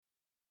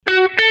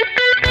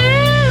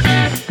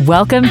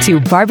Welcome to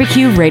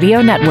BBQ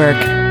Radio Network,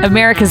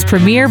 America's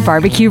premier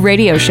barbecue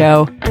radio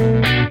show.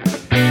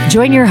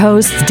 Join your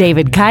hosts,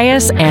 David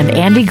Caius and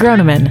Andy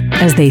Groneman,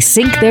 as they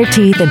sink their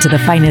teeth into the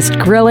finest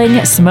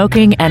grilling,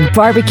 smoking, and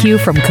barbecue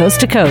from coast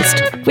to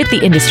coast with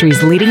the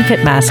industry's leading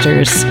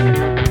pitmasters.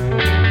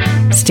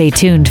 Stay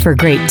tuned for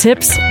great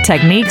tips,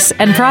 techniques,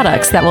 and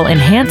products that will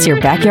enhance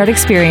your backyard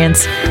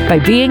experience by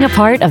being a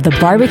part of the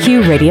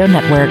BBQ Radio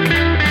Network.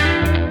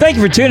 Thank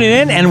you for tuning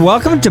in, and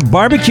welcome to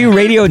BBQ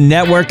Radio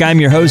Network. I'm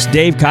your host,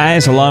 Dave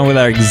Caius, along with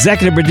our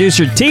executive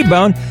producer,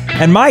 T-Bone,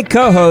 and my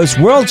co-host,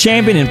 world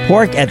champion in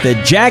pork at the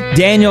Jack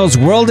Daniel's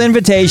World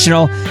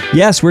Invitational.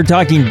 Yes, we're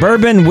talking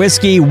bourbon,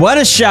 whiskey. What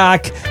a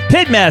shock.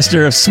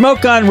 Pitmaster of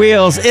Smoke on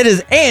Wheels. It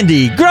is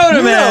Andy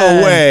Groneman.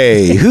 No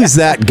way. Who's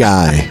that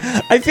guy?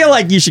 I feel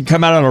like you should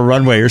come out on a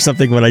runway or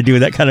something when I do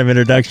that kind of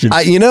introduction.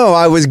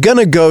 I was going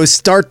to go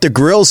start the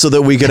grill so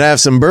that we could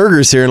have some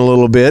burgers here in a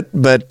little bit,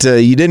 but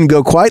you didn't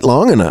go quite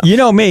long enough. You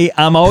know me,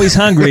 I'm always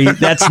hungry.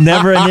 That's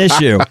never an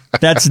issue.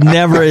 That's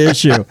never an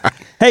issue.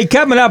 Hey,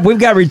 coming up, we've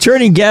got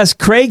returning guest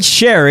Craig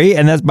Sharry,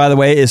 and that, by the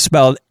way, is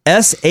spelled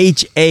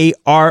Sharry,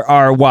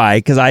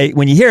 because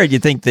when you hear it, you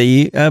think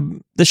the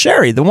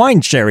sherry, the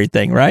wine sherry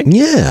thing, right?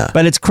 Yeah.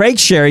 But it's Craig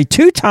Sharry,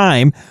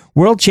 two-time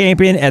world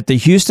champion at the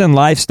Houston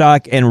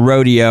Livestock and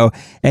Rodeo,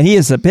 and he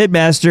is the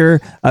pitmaster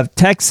of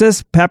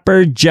Texas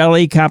Pepper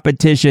Jelly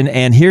Competition.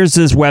 And here's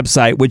his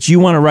website, which you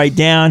want to write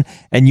down,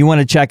 and you want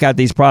to check out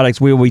these products.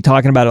 We will be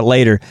talking about it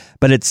later,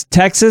 but it's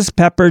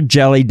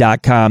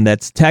TexasPepperJelly.com.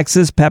 That's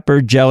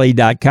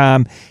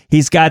TexasPepperJelly.com.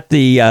 He's got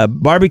the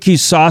barbecue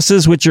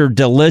sauces, which are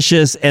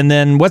delicious, and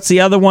then what's the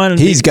other one?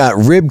 He's got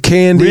rib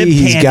candy.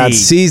 He's got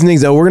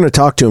seasonings. Oh, we're going to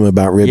talk to him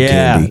about rib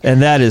candy. Yeah,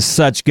 and that is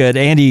such good.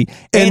 Andy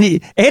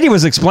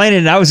was explaining,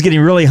 and I was getting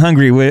really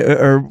hungry.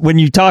 When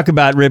you talk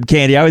about rib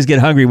candy, I always get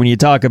hungry when you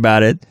talk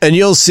about it. And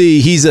you'll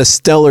see he's a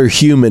stellar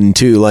human,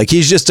 too. Like,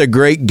 he's just a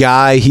great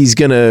guy. He's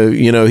going to,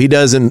 he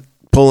doesn't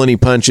pull any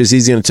punches.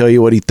 He's going to tell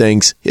you what he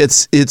thinks.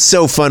 It's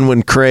so fun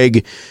when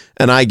Craig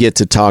and I get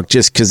to talk,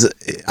 just because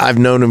I've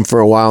known him for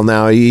a while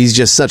now. He's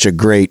just such a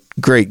great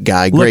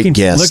guy, great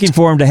guest. Looking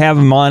for him to have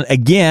him on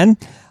again.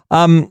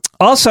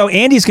 Also,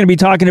 Andy's going to be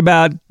talking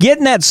about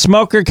getting that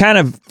smoker kind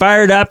of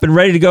fired up and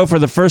ready to go for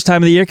the first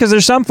time of the year, because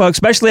there's some folks,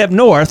 especially up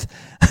north,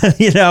 got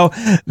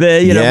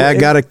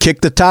to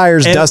kick the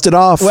tires, dust it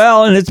off.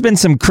 Well, and it's been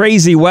some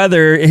crazy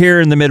weather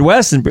here in the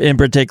Midwest in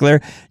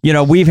particular.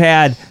 We've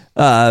had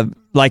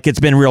it's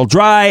been real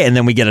dry, and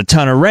then we get a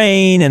ton of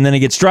rain, and then it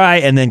gets dry,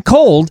 and then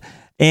cold,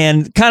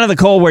 and kind of the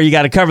cold where you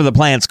got to cover the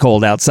plants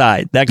cold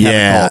outside, that kind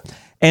of cold.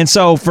 And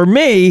so for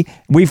me,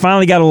 we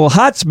finally got a little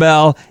hot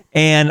spell,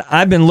 and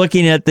I've been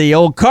looking at the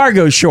old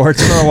cargo shorts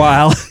for a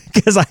while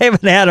because I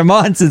haven't had them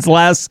on since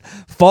last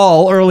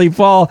fall, early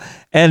fall.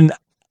 And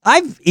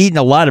I've eaten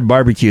a lot of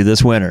barbecue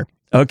this winter.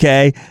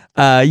 Okay.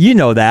 You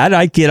know that.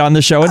 I get on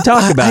the show and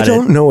talk about it. I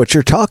don't know what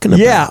you're talking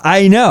about. Yeah,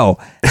 I know.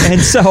 And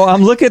so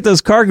I'm looking at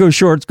those cargo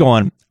shorts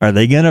going, are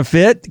they going to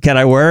fit? Can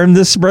I wear them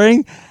this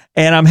spring?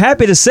 And I'm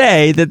happy to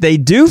say that they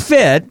do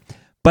fit,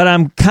 but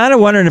I'm kind of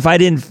wondering if I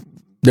didn't.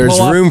 There's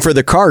room for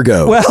the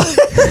cargo. Well,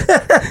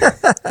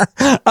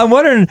 I'm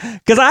wondering,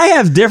 because I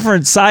have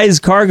different size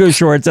cargo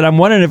shorts, and I'm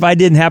wondering if I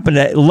didn't happen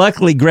to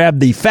luckily grab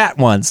the fat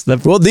ones.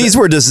 These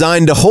were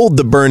designed to hold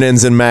the burn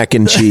ends and mac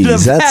and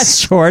cheese. Fat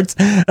shorts,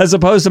 as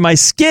opposed to my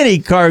skinny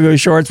cargo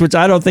shorts, which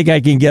I don't think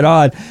I can get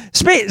on.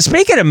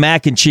 Speaking of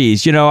mac and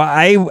cheese,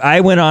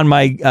 I went on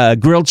my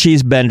grilled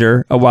cheese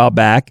bender a while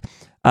back.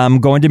 I'm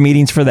going to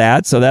meetings for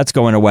that, so that's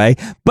going away.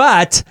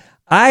 But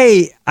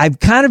I've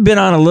kind of been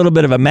on a little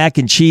bit of a mac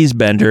and cheese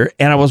bender,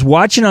 and I was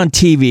watching on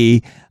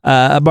TV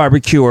a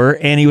barbecuer,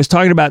 and he was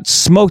talking about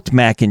smoked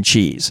mac and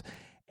cheese.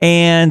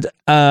 And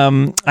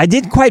I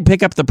didn't quite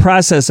pick up the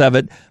process of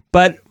it,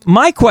 but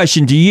my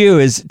question to you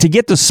is to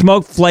get the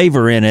smoked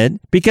flavor in it,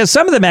 because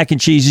some of the mac and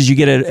cheeses you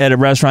get at a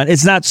restaurant,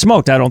 it's not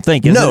smoked, I don't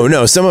think.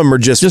 No, some of them are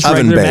just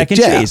oven regular baked. Mac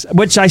and cheese,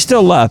 which I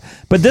still love.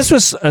 But this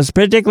was a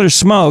particular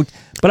smoked.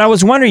 But I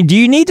was wondering, do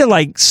you need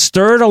to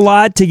stir it a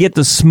lot to get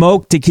the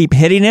smoke to keep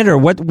hitting it, or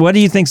what do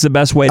you think is the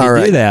best way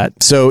to do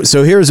that? So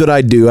here's what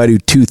I do. I do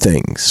two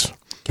things.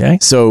 Okay.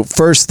 So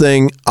first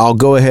thing, I'll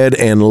go ahead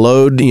and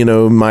load,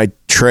 my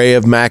tray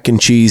of mac and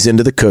cheese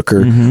into the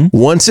cooker. Mm-hmm.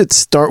 Once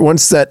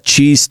that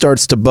cheese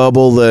starts to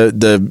bubble,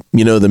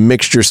 the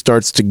mixture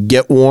starts to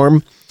get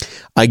warm,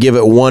 I give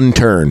it one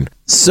turn.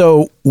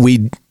 So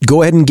we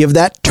go ahead and give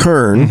that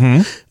turn.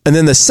 Mm-hmm. And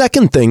then the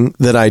second thing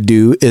that I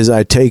do is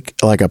I take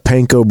a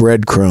panko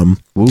breadcrumb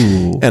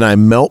and I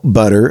melt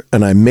butter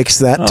and I mix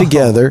that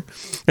together.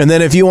 And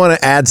then if you want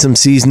to add some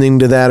seasoning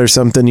to that or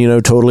something,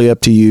 totally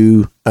up to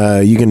you.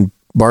 You can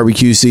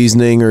barbecue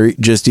seasoning or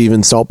just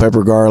even salt,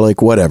 pepper,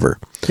 garlic, whatever.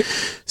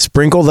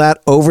 Sprinkle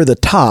that over the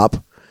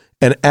top.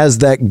 And as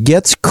that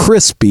gets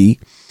crispy,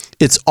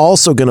 it's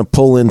also going to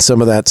pull in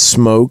some of that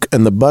smoke,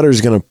 and the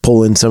butter's going to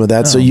pull in some of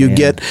that. So you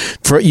get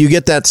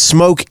that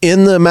smoke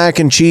in the mac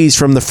and cheese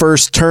from the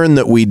first turn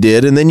that we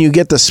did, and then you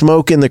get the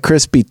smoke in the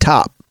crispy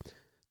top.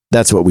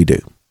 That's what we do.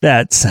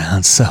 That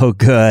sounds so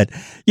good.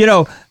 You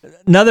know,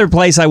 another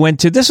place I went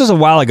to, this was a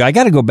while ago. I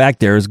got to go back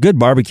there. It was a good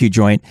barbecue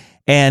joint.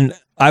 And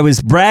I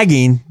was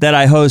bragging that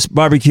I host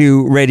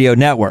Barbecue Radio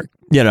Network.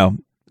 You know,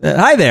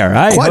 hi there.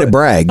 Quite a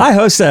brag. I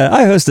host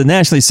a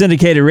nationally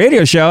syndicated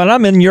radio show, and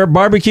I'm in your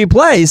barbecue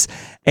place.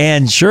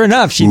 And sure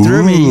enough, she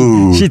threw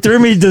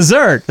me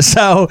dessert.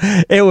 So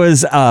it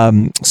was.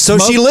 So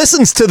she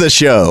listens to the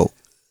show.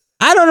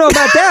 I don't know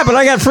about that, but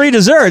I got free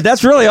dessert.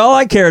 That's really all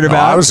I cared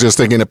about. I was just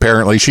thinking,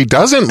 apparently she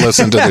doesn't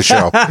listen to the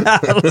show.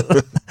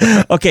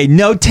 Okay,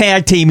 no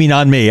tag teaming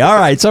on me. All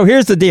right, so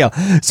here's the deal.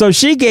 So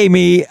she gave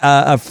me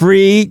a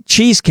free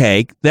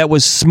cheesecake that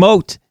was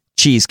smoked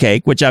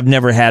cheesecake, which I've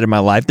never had in my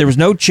life. There was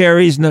no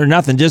cherries, no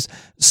nothing, just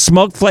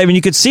smoked flavor. And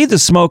you could see the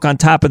smoke on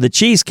top of the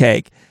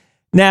cheesecake.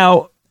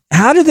 Now,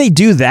 how do they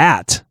do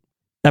that?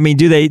 I mean,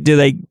 do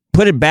they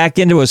put it back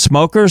into a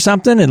smoker or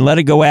something and let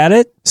it go at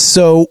it?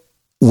 So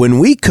when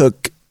we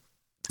cook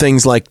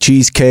things like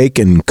cheesecake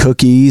and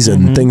cookies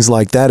and things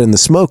like that in the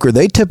smoker,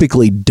 they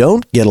typically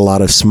don't get a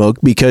lot of smoke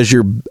because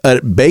you're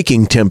at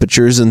baking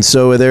temperatures, and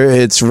so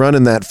it's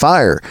running that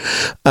fire.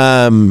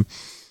 To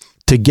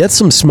get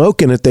some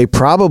smoke in it, they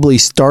probably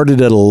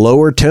started at a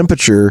lower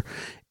temperature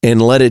and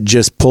let it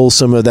just pull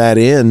some of that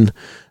in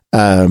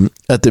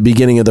at the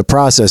beginning of the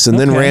process, and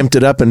then ramped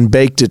it up and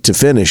baked it to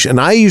finish.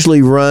 And I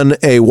usually run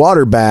a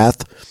water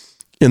bath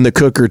in the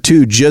cooker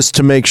too, just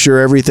to make sure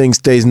everything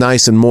stays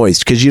nice and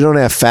moist, because you don't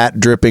have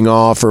fat dripping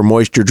off or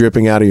moisture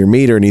dripping out of your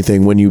meat or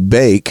anything when you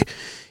bake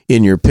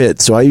in your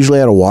pit. So I usually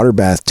had a water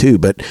bath too,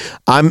 but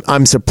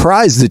I'm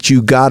surprised that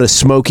you got a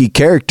smoky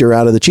character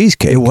out of the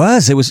cheesecake. It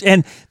was,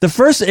 and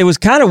it was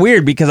kind of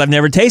weird because I've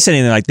never tasted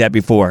anything like that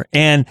before.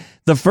 And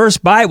the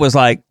first bite was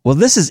like, well,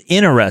 this is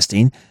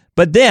interesting.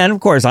 But then, of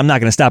course, I'm not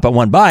going to stop at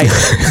one bite.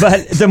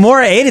 But the more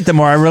I ate it, the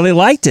more I really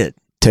liked it.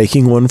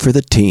 Taking one for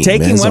the team. For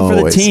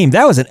the team.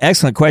 That was an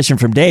excellent question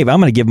from Dave. I'm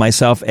going to give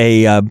myself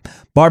a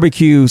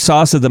barbecue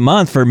sauce of the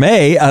month for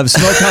May of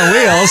Smoke on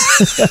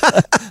Wheels.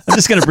 I'm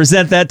just going to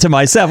present that to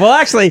myself. Well,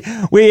 actually,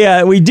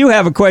 we do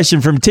have a question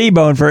from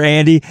T-Bone for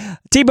Andy.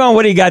 T-Bone,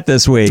 what do you got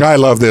this week? I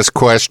love this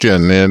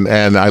question,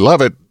 and I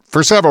love it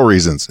for several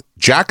reasons.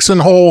 Jackson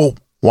Hole,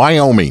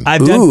 Wyoming. I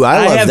love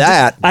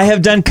that. I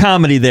have done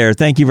comedy there.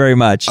 Thank you very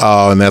much.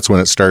 Oh, and that's when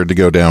it started to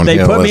go downhill.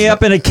 They put me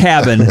up in a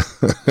cabin.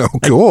 Oh,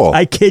 cool.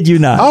 I kid you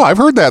not. Oh, I've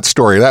heard that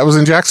story. That was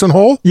in Jackson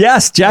Hole?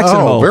 Yes, Jackson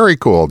Hole. Oh, very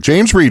cool.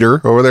 James Reeder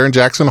over there in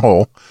Jackson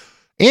Hole.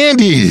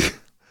 Andy.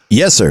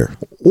 Yes, sir.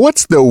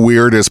 What's the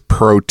weirdest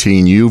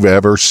protein you've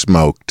ever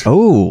smoked?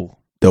 Oh.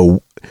 The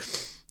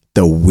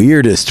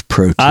weirdest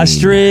protein.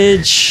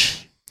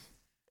 Ostrich.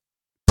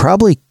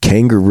 Probably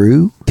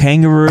kangaroo.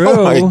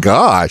 Oh, my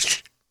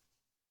gosh.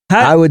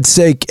 I would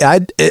say,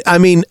 I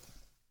mean,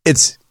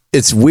 it's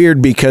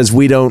weird because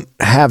we don't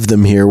have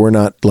them here. We're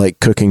not like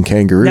cooking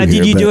kangaroo. Now,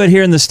 did you do it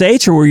here in the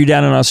States, or were you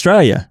down in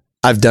Australia?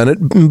 I've done it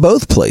in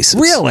both places.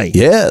 Really?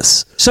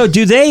 Yes. So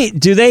do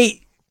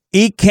they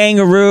eat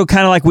kangaroo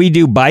kind of like we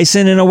do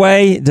bison in a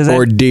way?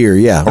 Or deer,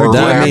 yeah. Or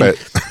rabbit.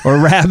 Or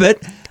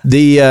rabbit.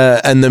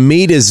 And the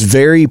meat is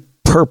very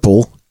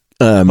purple.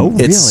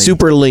 Really? It's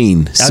super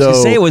lean. I was going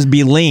to say it was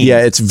be lean.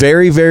 Yeah, it's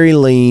very, very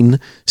lean.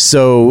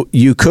 So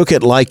you cook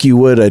it like you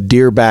would a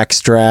deer back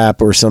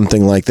strap or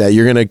something like that.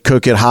 You're going to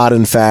cook it hot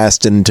and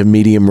fast into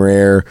medium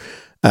rare,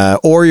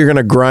 or you're going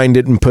to grind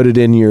it and put it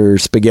in your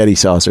spaghetti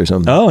sauce or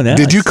something. Oh, nice.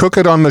 Did you cook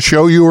it on the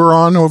show you were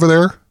on over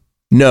there?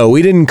 No,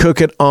 we didn't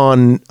cook it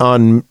on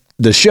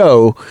the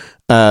show,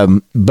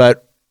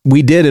 but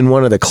we did in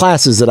one of the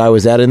classes that I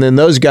was at. And then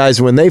those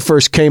guys, when they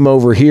first came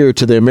over here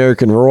to the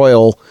American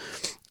Royal,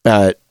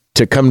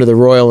 to come to the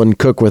Royal and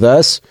cook with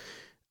us,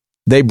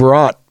 they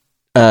brought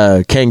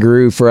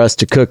kangaroo for us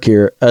to cook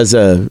here as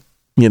a,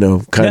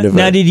 kind of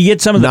now, did you get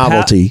some of the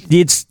novelty?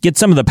 Did you get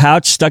some of the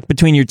pouch stuck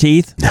between your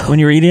teeth when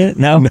you were eating it?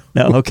 No.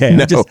 Okay.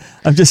 No.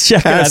 I'm just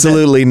checking.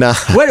 Absolutely not.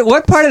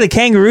 What part of the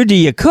kangaroo do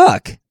you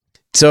cook?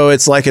 So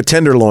it's like a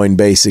tenderloin,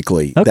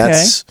 basically.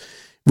 Okay.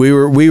 We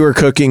were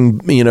cooking,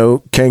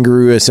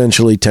 kangaroo,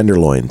 essentially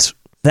tenderloins.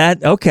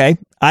 Okay.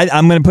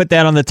 I'm going to put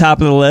that on the top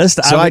of the list.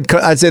 So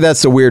I'd say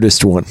that's the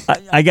weirdest one.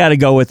 I got to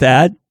go with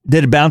that.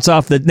 Did it bounce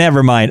off the?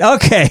 Never mind.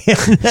 Okay.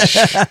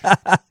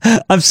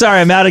 I'm sorry.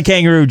 I'm out of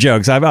kangaroo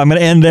jokes. I'm going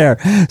to end there.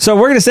 So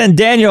we're going to send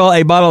Daniel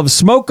a bottle of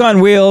Smoke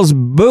on Wheels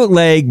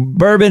bootleg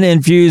bourbon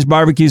infused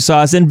barbecue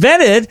sauce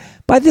invented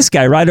by this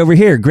guy right over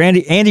here,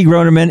 Andy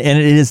Groneman, and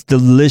it is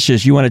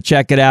delicious. You want to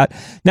check it out.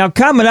 Now,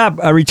 coming up,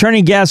 a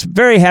returning guest,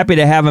 very happy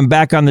to have him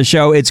back on the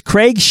show. It's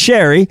Craig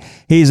Sherry.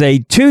 He's a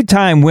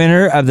 2-time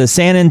winner of the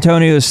San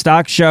Antonio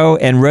Stock Show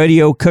and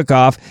Rodeo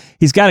Cook-Off.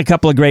 He's got a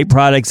couple of great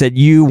products that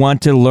you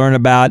want to learn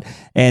about,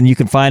 and you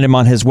can find him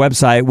on his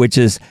website, which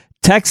is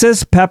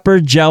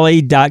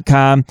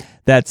TexasPepperJelly.com.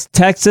 That's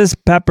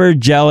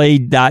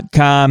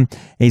TexasPepperJelly.com.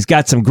 He's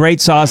got some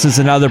great sauces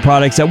and other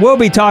products that we'll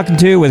be talking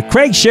to with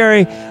Craig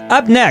Sherry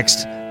up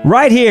next,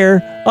 right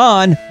here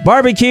on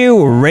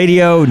Barbecue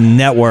Radio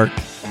Network.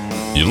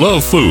 You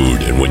love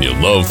food, and when you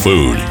love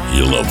food,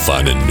 you love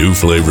finding new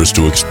flavors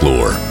to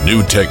explore,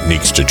 new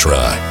techniques to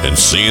try, and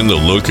seeing the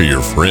look of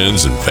your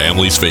friends and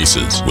family's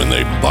faces when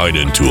they bite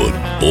into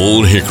it.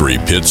 Old Hickory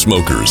Pit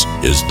Smokers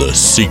is the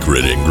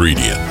secret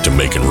ingredient to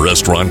making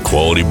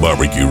restaurant-quality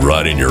barbecue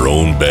right in your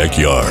own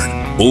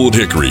backyard. Old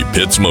Hickory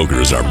Pit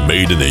Smokers are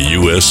made in the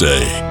USA.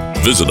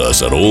 Visit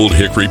us at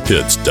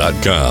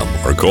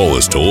oldhickorypits.com or call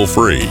us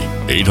toll-free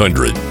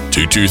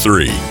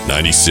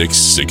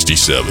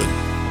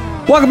 800-223-9667.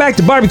 Welcome back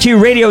to Barbecue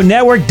Radio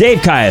Network. Dave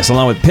Kias,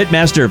 along with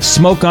Pitmaster of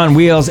Smoke on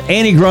Wheels,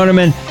 Andy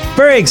Groneman.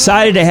 Very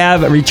excited to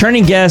have a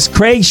returning guest,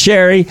 Craig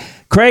Sharry.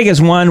 Craig has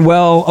won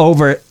well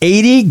over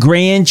 80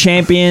 Grand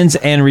Champions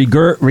and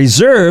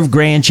Reserve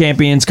Grand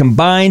Champions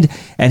combined,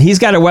 and he's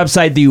got a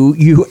website that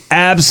you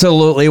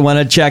absolutely want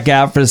to check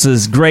out for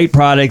his great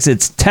products.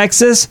 It's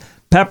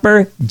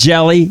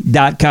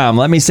TexasPepperJelly.com.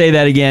 Let me say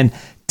that again,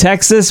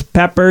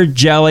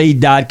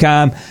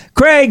 TexasPepperJelly.com.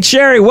 Craig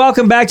Sharry,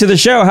 welcome back to the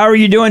show. How are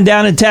you doing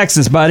down in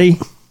Texas, buddy?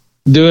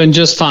 Doing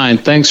just fine.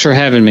 Thanks for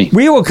having me.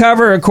 We will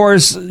cover, of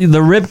course,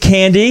 the rib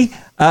candy.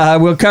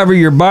 We'll cover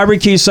your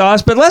barbecue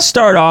sauce. But let's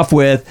start off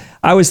with,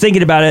 I was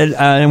thinking about it,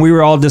 and we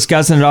were all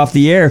discussing it off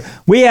the air.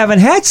 We haven't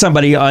had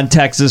somebody on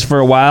Texas for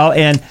a while.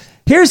 And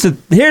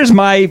here's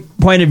my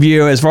point of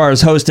view as far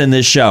as hosting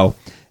this show.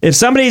 If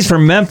somebody's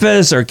from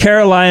Memphis or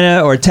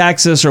Carolina or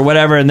Texas or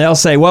whatever, and they'll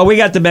say, well, we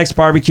got the best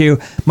barbecue,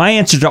 my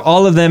answer to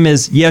all of them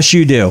is, yes,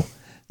 you do.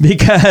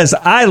 Because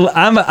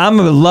I'm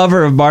a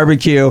lover of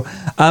barbecue.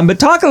 But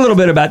talk a little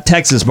bit about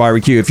Texas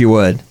barbecue, if you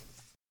would.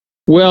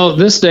 Well,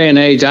 this day and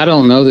age, I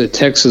don't know that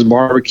Texas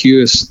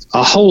barbecue is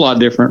a whole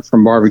lot different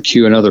from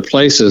barbecue in other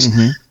places.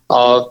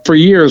 Mm-hmm. For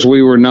years,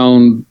 we were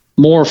known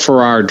more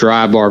for our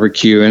dry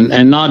barbecue,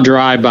 and not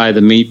dry by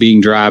the meat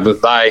being dry,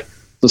 but by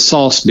the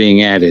sauce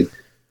being added.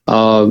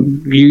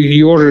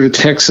 You order a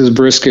Texas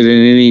brisket in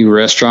any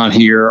restaurant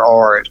here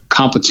or at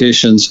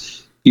competitions,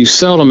 you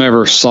seldom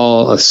ever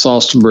saw a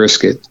sauced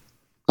brisket.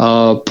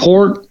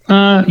 Pork,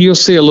 you'll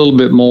see a little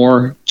bit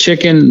more.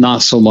 Chicken,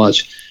 not so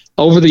much.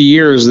 Over the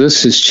years,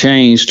 this has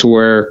changed to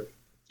where,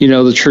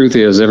 the truth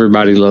is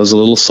everybody loves a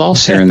little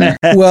sauce here and there.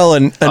 Well,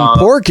 and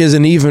pork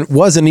wasn't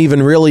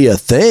even really a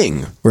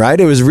thing, right?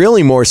 It was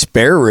really more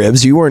spare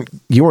ribs. You weren't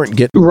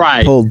getting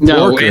pulled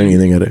pork or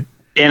anything at it.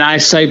 And I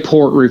say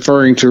pork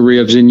referring to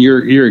ribs, and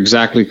you're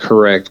exactly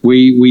correct.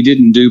 We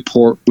didn't do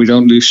pork. We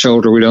don't do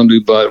shoulder. We don't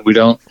do butt. We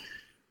don't.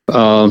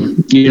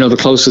 The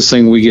closest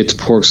thing we get to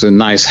pork is a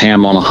nice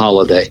ham on a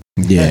holiday.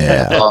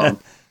 Yeah.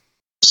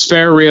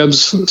 Spare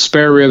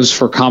ribs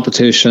for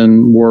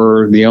competition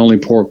were the only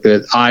pork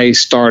that I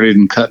started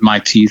and cut my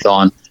teeth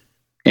on.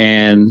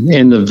 And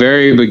in the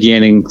very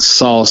beginning,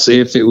 sauce,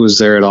 if it was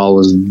there at all,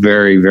 was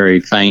very, very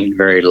faint,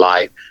 very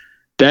light.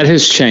 That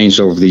has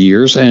changed over the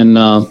years, and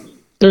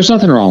there's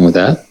nothing wrong with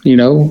that.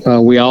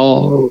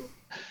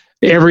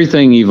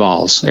 Everything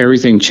evolves,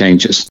 everything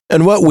changes.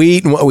 And what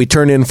we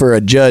turn in for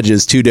a judge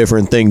is two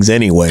different things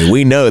anyway.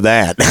 We know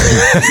that.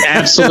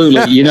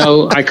 Absolutely.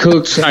 I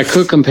cooked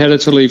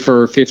competitively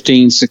for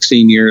 15,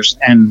 16 years.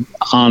 And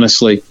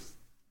honestly,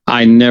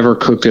 I never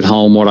cooked at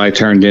home what I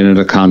turned in at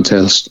a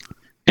contest.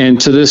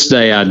 And to this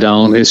day, I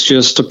don't. It's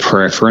just a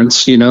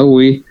preference.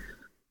 We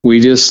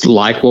just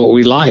like what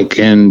we like,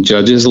 and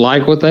judges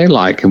like what they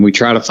like. And we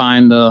try to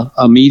find a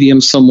medium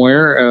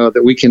somewhere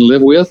that we can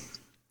live with.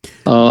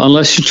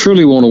 Unless you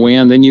truly want to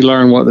win, then you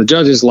learn what the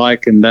judges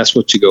like, and that's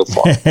what you go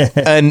for.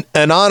 and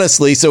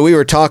honestly, so we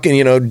were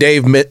talking,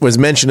 Dave was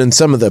mentioning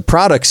some of the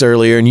products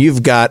earlier, and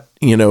you've got,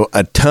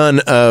 a ton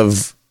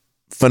of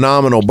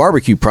phenomenal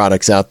barbecue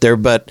products out there,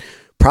 but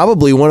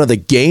probably one of the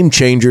game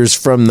changers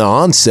from the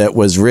onset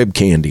was rib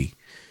candy.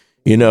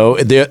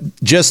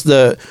 Just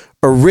the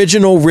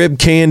original rib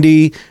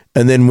candy,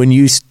 and then when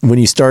you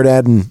start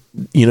adding,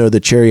 the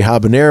cherry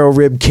habanero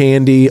rib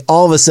candy,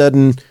 all of a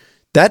sudden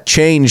that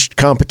changed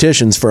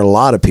competitions for a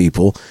lot of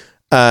people,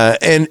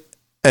 and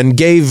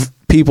gave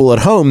people at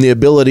home the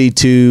ability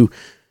to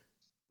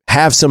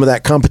have some of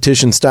that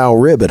competition style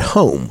rib at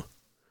home.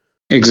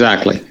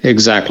 Exactly.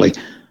 If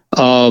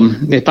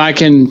I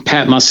can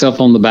pat myself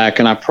on the back,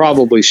 and I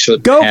probably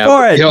should go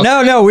for it.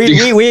 No,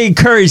 we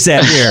encourage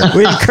that here.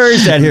 We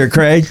encourage that here,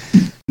 Craig.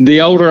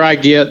 The older I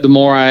get, the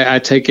more I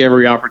take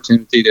every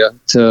opportunity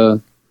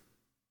to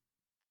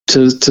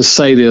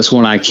say this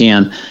when I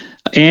can.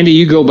 Andy,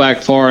 you go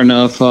back far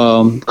enough.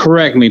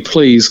 Correct me,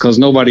 please, because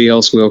nobody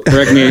else will.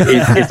 Correct me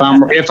if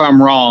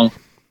I'm wrong.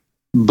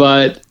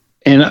 But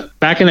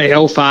back in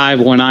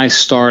 2005, when I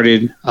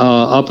started,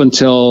 up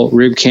until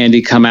rib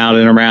candy come out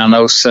in around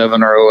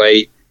 2007 or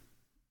 2008,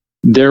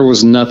 there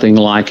was nothing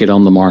like it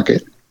on the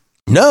market.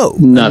 No,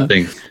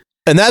 nothing.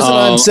 And that's what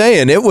I'm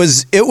saying. It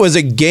was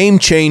a game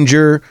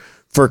changer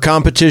for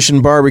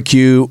competition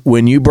barbecue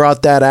when you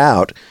brought that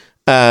out.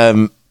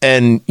 And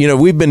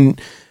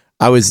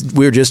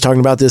we were just talking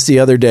about this the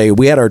other day.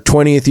 We had our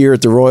 20th year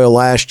at the Royal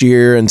last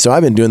year. And so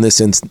I've been doing this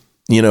since,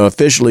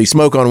 officially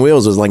Smoke on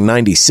Wheels was like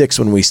 96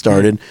 when we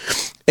started.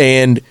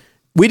 And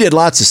we did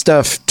lots of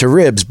stuff to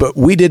ribs, but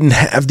we didn't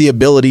have the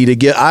ability to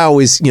get, I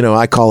always,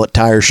 I call it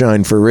tire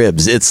shine for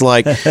ribs. It's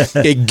like,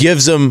 it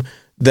gives them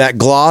that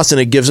gloss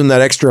and it gives them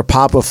that extra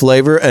pop of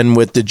flavor. And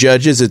with the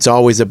judges, it's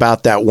always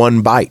about that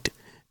one bite.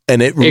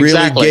 And it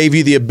really gave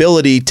you the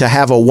ability to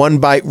have a one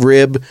bite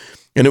rib,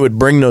 and it would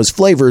bring those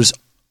flavors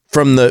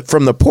from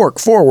the pork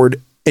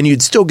forward, and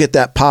you'd still get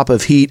that pop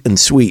of heat and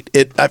sweet.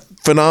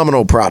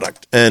 Phenomenal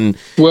product. And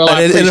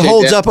it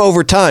holds up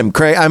over time.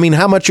 Craig, I mean,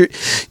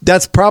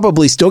 that's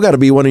probably still got to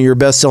be one of your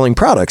best selling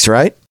products,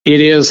 right?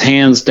 It is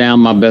hands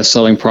down my best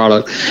selling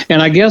product.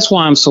 And I guess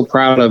why I'm so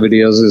proud of it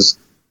is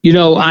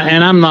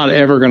and I'm not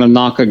ever going to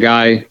knock a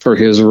guy for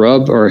his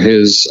rub or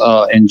his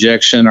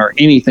injection or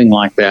anything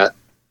like that.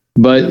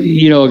 But,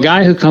 a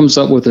guy who comes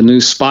up with a new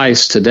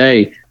spice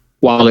today,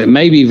 while it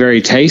may be very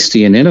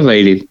tasty and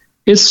innovative,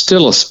 it's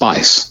still a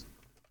spice.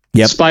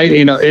 Yep.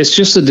 It's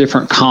just a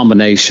different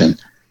combination.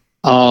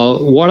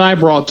 What I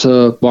brought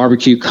to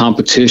barbecue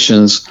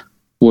competitions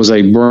was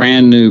a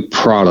brand new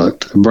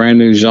product, a brand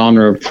new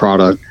genre of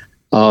product,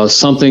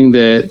 something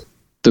that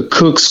the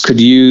cooks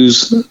could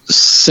use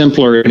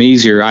simpler and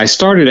easier. I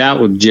started out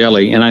with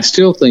jelly, and I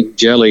still think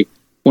jelly,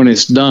 when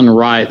it's done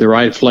right, the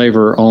right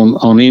flavor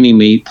on any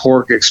meat,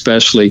 pork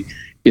especially,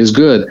 is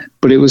good.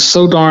 But it was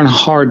so darn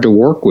hard to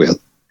work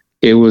with.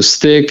 It was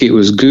thick. It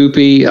was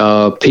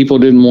goopy. People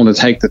didn't want to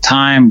take the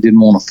time, didn't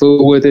want to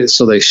fool with it,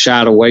 so they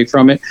shied away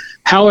from it.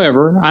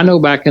 However, I know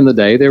back in the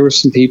day, there were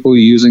some people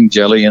using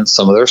jelly in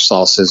some of their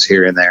sauces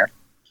here and there.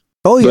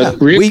 Oh, yeah.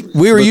 We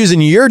were using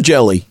your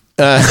jelly.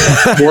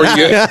 Were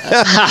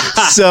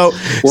you?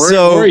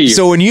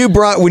 So when you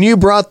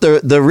brought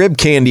the rib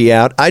candy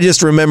out, I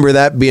just remember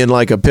that being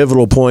like a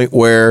pivotal point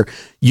where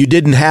you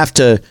didn't have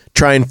to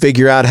try and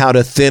figure out how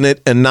to thin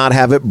it and not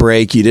have it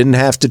break. You didn't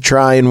have to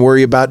try and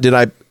worry about, did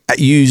I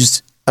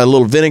use a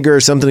little vinegar or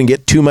something and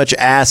get too much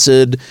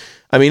acid?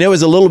 I mean, it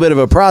was a little bit of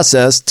a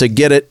process to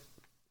get it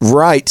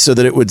right so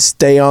that it would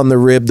stay on the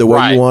rib the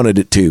way you wanted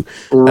it to.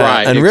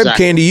 Right. And rib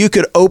candy, you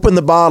could open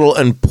the bottle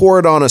and pour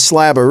it on a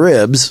slab of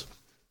ribs.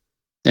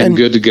 And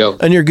good to go.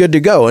 And you're good to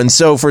go. And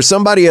so for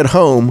somebody at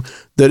home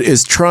that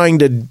is trying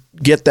to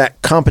get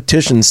that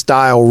competition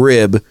style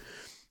rib,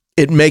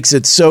 it makes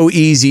it so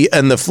easy.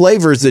 And the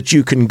flavors that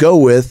you can go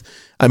with,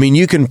 I mean,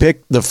 you can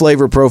pick the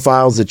flavor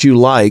profiles that you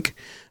like.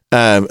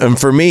 And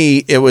for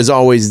me, it was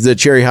always the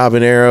cherry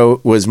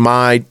habanero was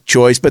my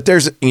choice. But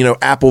there's,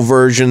 apple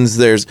versions.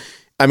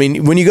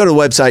 When you go to the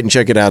website and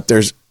check it out,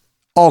 there's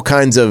all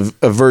kinds of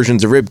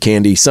versions of rib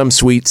candy, some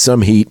sweet,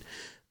 some heat.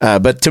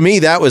 But to me,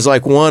 that was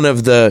like one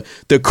of the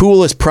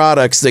coolest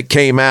products that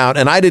came out.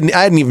 And I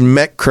hadn't even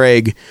met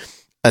Craig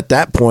at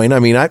that point. I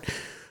mean, I think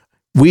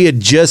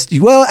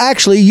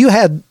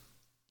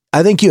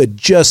you had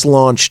just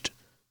launched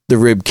the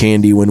rib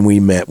candy when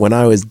we met, when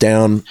I was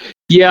down.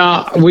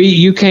 Yeah,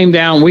 you came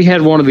down. We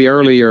had one of the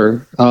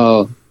earlier,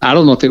 I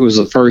don't know if it was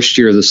the first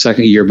year or the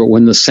second year, but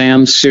when the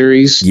Sam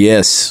series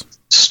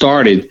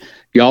started,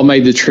 y'all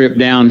made the trip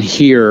down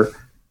here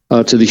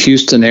to the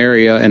Houston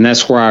area, and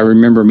that's where I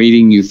remember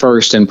meeting you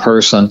first in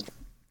person,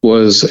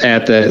 was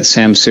at that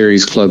Sam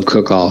Series Club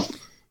Cook-Off.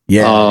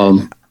 Yeah.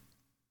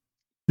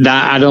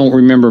 I don't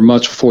remember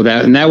much before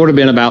that, and that would have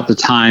been about the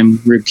time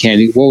rib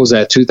candy. What was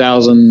that?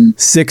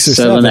 2006 or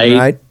 7, 8,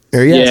 right?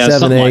 Or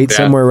 7, 8, like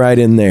somewhere right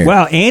in there.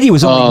 Wow, Andy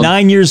was only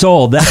 9 years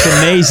old. That's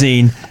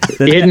amazing.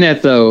 Isn't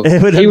it though?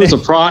 He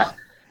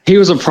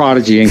was a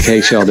prodigy, in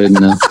case y'all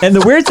didn't know. And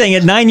the weird thing,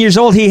 at 9 years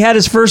old, he had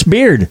his first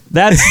beard.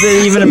 That's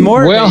even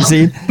more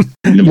amazing.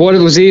 What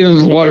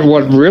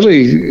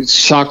really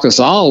shocked us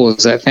all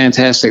was that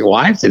fantastic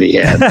wife that he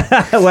had.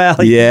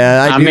 Well,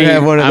 yeah, I do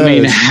have one of those. I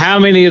mean, how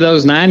many of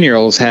those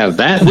 9-year-olds have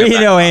that? We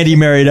know Andy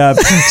married up.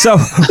 So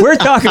we're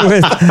talking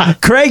with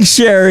Craig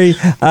Sharry.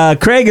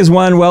 Craig has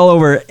won well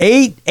over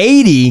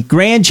 80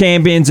 grand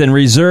champions and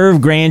reserve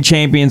grand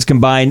champions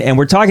combined. And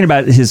we're talking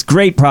about his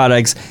great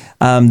products.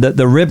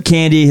 The rib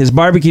candy, his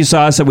barbecue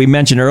sauce that we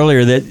mentioned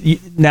earlier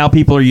that now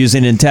people are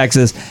using in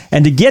Texas.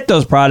 And to get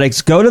those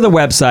products, go to the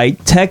website,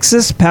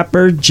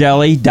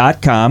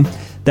 TexasPepperJelly.com.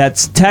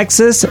 That's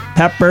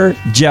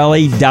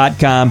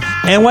TexasPepperJelly.com.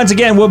 And once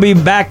again, we'll be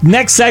back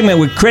next segment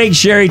with Craig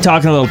Sharry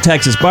talking a little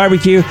Texas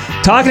barbecue,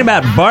 talking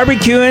about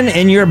barbecuing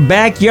in your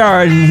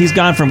backyard. And he's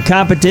gone from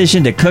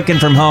competition to cooking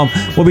from home.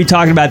 We'll be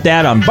talking about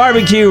that on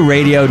Barbecue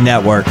Radio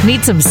Network.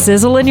 Need some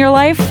sizzle in your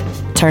life?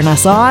 Turn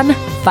us on,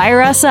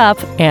 fire us up,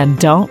 and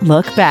don't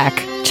look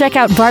back. Check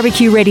out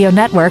Barbecue Radio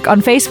Network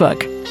on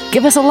Facebook.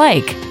 Give us a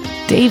like.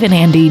 Dave and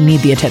Andy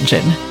need the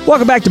attention.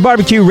 Welcome back to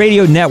Barbecue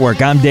Radio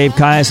Network. I'm Dave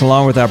Kias,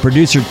 along with our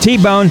producer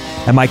T-Bone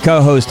and my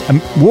co-host,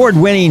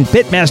 award-winning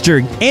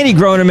pitmaster Andy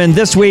Groneman.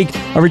 This week,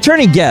 a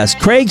returning guest,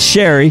 Craig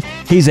Sharry.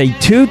 He's a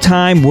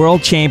 2-time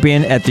world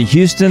champion at the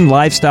Houston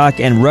Livestock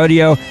and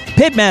Rodeo,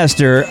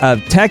 pitmaster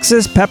of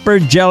Texas Pepper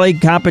Jelly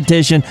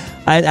Competition.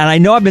 And I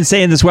know I've been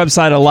saying this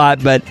website a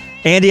lot, but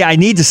Andy, I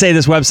need to say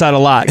this website a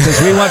lot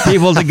because we want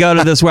people to go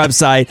to this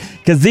website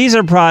because these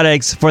are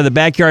products for the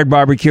backyard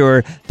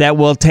barbecuer that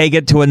will take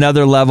it to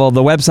another level.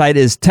 The website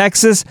is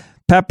TexasPepperJelly.com.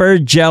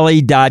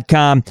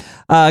 pepperjelly.com.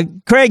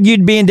 Craig,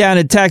 you'd being down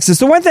in Texas.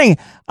 The one thing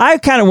I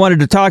kind of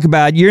wanted to talk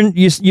about,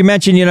 you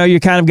mentioned, you're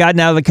kind of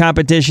gotten out of the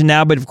competition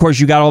now, but of course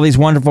you got all these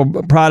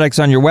wonderful products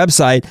on your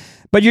website,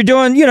 but you're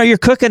doing, you're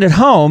cooking at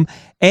home,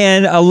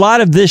 and a lot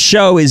of this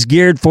show is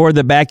geared for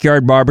the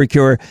backyard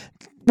barbecuer.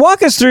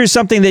 Walk us through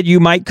something that you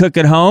might cook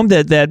at home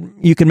that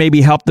you can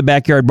maybe help the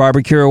backyard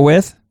barbecuer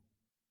with.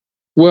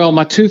 Well,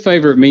 my two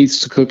favorite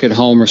meats to cook at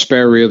home are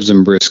spare ribs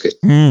and brisket,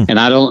 and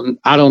I don't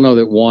know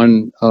that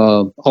one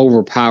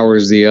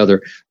overpowers the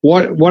other.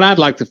 What I'd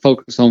like to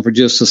focus on for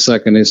just a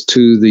second is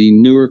to the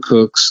newer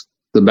cooks,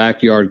 the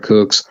backyard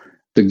cooks,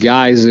 the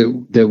guys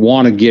that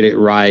want to get it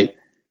right.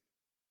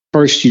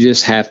 First, you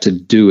just have to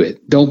do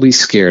it. Don't be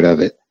scared of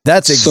it.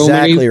 That's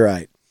exactly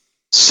right.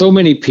 So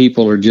many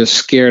people are just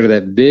scared of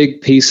that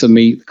big piece of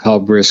meat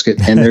called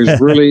brisket, and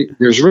there's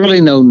really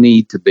no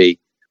need to be.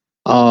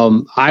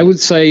 I would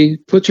say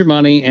put your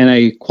money in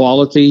a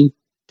quality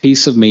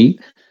piece of meat.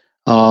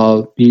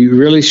 You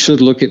really should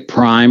look at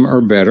prime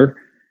or better,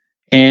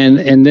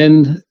 and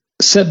then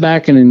sit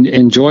back and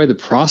enjoy the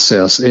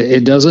process.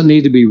 It doesn't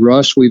need to be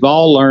rushed. We've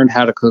all learned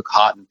how to cook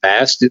hot and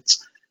fast.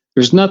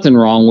 There's nothing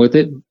wrong with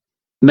it.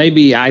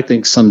 Maybe I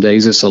think some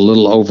days it's a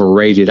little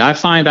overrated. I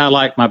find I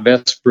like my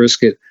best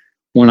brisket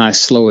when I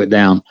slow it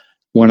down.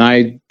 When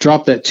I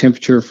drop that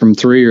temperature from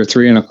 3 or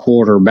 3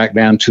 1/4 back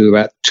down to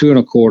about 2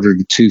 1/4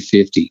 to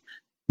 250.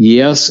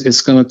 Yes,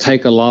 it's going to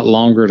take a lot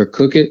longer to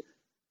cook it,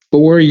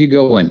 but where are you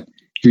going?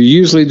 You're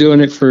usually doing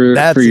it for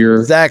your...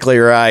 Exactly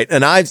right.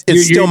 And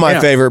it's still my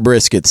favorite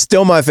brisket.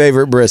 Still my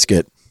favorite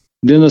brisket.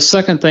 Then the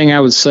second thing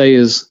I would say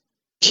is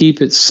keep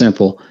it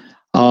simple.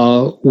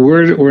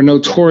 We're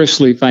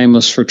notoriously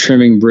famous for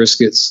trimming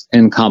briskets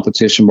in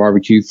competition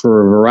barbecue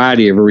for a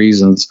variety of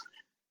reasons.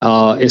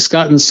 It's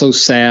gotten so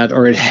sad,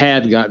 or it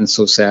had gotten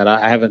so sad.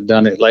 I haven't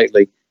done it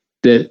lately,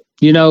 that,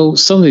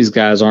 some of these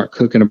guys aren't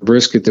cooking a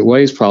brisket that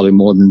weighs probably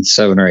more than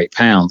 7 or 8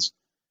 pounds.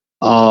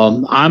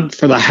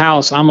 For the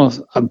house, I'm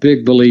a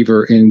big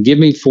believer in give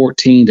me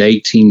 14 to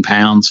 18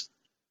 pounds,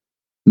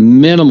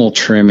 minimal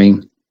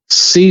trimming,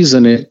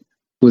 season it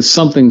with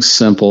something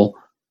simple,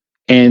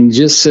 and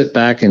just sit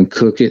back and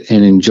cook it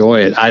and enjoy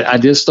it. I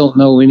just don't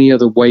know any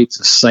other way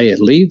to say it.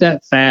 Leave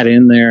that fat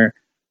in there.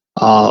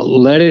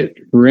 Let it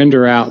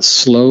render out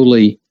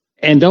slowly,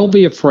 and don't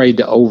be afraid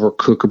to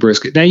overcook a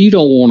brisket. Now, you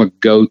don't want to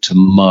go to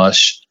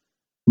mush,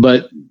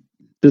 but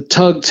the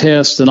tug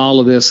test and all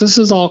of this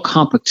is all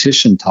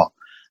competition talk.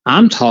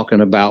 I'm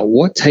talking about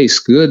what tastes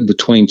good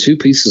between 2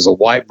 pieces of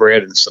white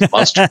bread and some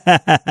mustard.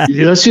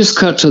 Let's just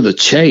cut to the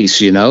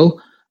chase,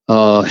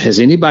 Has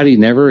anybody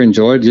never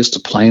enjoyed just a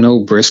plain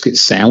old brisket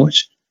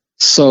sandwich?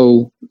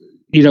 So,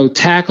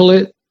 tackle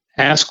it,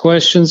 ask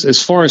questions.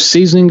 As far as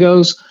seasoning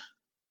goes,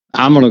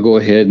 I'm going to go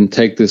ahead and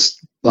take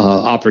this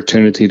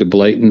opportunity to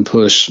blatant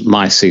push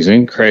my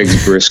seasoning,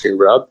 Craig's Brisket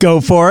Rub.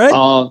 Go for it.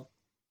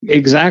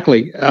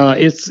 Exactly.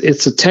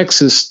 It's a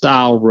Texas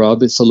style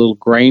rub. It's a little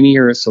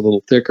grainier. It's a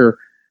little thicker.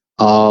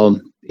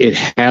 It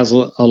has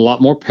a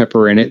lot more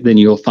pepper in it than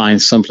you'll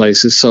find some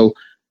places. So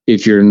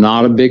if you're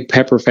not a big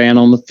pepper fan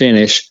on the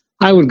finish,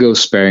 I would go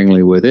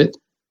sparingly with it.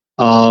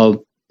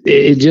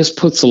 It just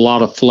puts a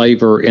lot of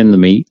flavor in the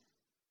meat.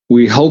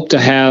 We hope to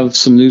have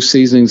some new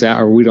seasonings out,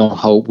 or we don't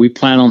hope. We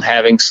plan on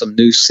having some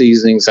new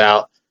seasonings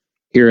out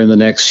here in the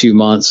next few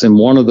months. And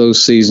one of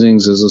those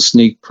seasonings is a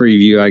sneak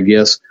preview, I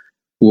guess,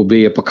 will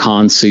be a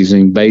pecan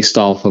seasoning based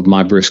off of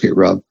my brisket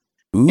rub.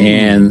 Ooh.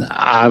 And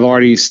I've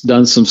already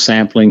done some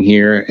sampling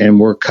here, and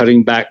we're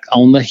cutting back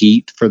on the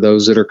heat for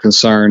those that are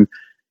concerned,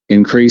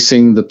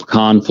 increasing the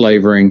pecan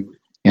flavoring.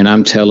 And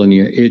I'm telling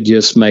you, it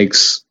just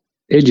makes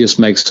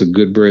a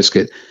good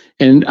brisket.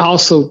 And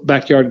also,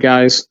 backyard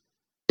guys,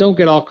 don't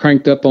get all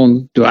cranked up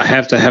on, do I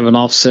have to have an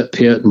offset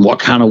pit and what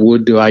kind of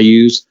wood do I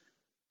use?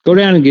 Go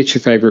down and get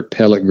your favorite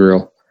pellet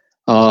grill.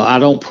 I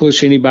don't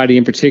push anybody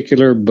in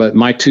particular, but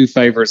my 2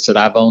 favorites that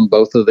I've owned,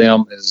 both of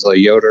them, is a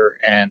Yoder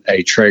and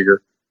a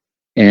Traeger.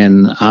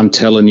 And I'm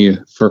telling you,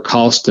 for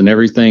cost and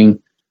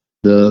everything,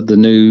 the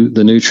new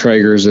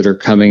Traegers that are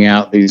coming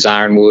out, these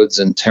Ironwoods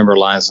and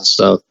Timberlines and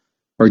stuff,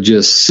 are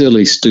just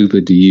silly,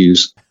 stupid to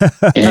use.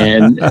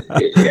 And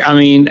I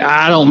mean,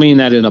 I don't mean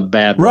that in a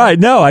bad way. Right.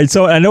 No, I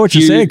know what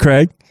you're saying,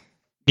 Craig.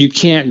 You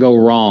can't go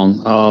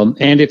wrong.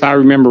 And if I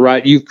remember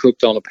right, you've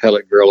cooked on a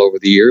pellet grill over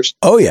the years.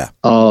 Oh, yeah.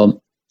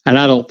 And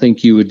I don't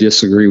think you would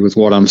disagree with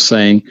what I'm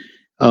saying.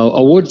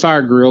 A wood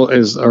fire grill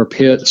or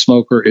pit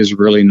smoker is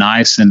really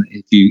nice. And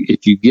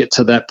if you get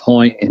to that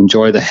point,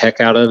 enjoy the heck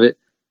out of it.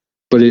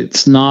 But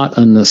it's not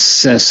a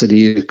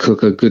necessity to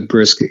cook a good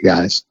brisket,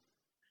 guys.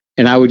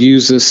 And I would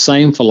use this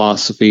same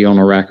philosophy on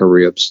a rack of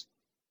ribs.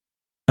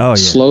 Oh, yeah.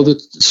 Slow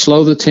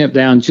the temp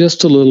down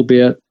just a little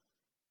bit.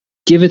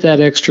 Give it that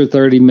extra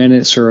 30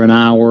 minutes or an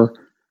hour.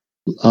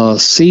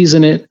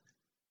 Season it.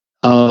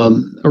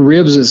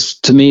 Ribs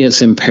to me,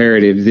 it's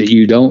imperative that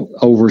you don't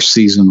over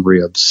season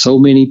ribs. So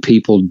many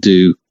people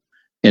do,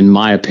 in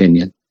my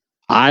opinion.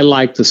 I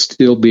like to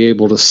still be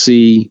able to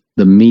see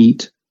the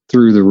meat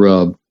through the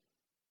rub.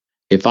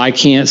 If I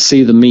can't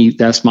see the meat,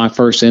 that's my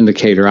first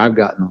indicator I've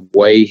gotten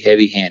way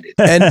heavy-handed.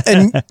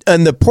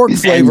 And the pork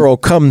flavor will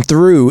come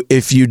through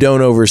if you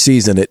don't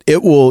over-season it.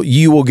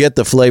 You will get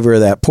the flavor of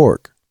that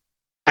pork.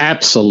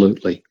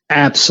 Absolutely.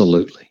 And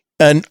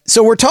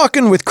so we're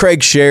talking with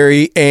Craig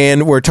Sharry,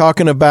 and we're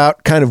talking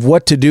about kind of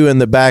what to do in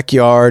the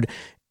backyard.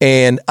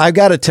 And I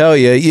got to tell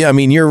you, I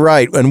mean, you're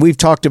right. And we've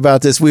talked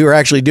about this. We were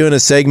actually doing a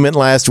segment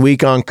last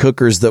week on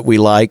cookers that we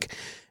like.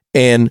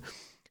 And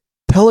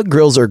pellet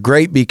grills are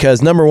great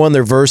because, number one,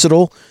 they're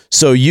versatile.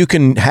 So you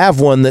can have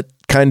one that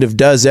kind of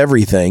does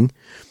everything.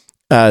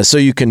 So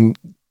you can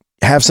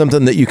have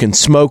something that you can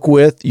smoke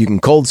with. You can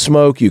cold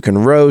smoke. You can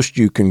roast.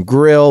 You can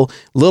grill.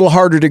 A little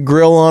harder to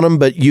grill on them,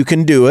 but you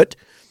can do it.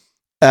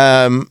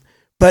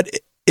 But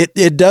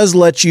it does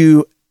let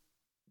you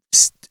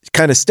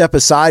kind of step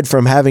aside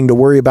from having to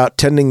worry about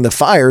tending the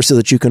fire so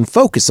that you can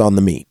focus on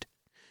the meat.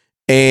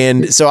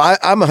 And so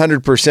I'm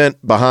 100%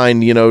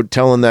 behind,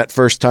 telling that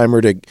first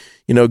timer to,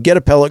 get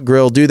a pellet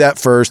grill, do that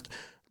first,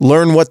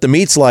 learn what the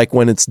meat's like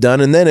when it's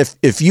done. And then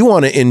if you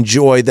want to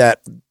enjoy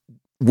that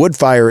wood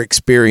fire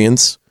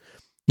experience,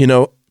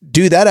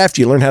 do that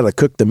after you learn how to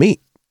cook the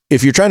meat.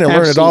 If you're trying to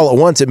learn it all at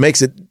once,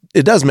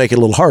 it does make it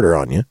a little harder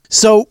on you.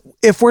 So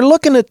if we're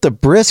looking at the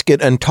brisket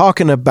and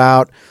talking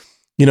about,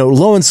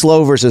 low and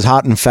slow versus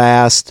hot and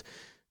fast,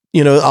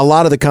 a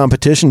lot of the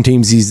competition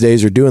teams these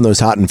days are doing those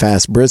hot and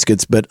fast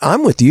briskets, but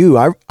I'm with you.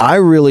 I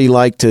really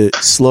like to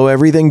slow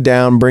everything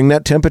down, bring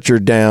that temperature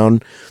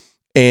down,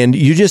 and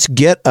you just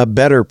get a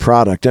better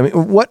product. I mean,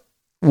 what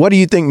do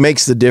you think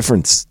makes the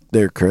difference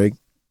there, Craig?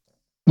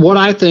 What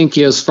I think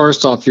is,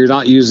 first off, you're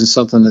not using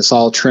something that's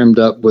all trimmed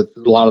up with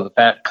a lot of the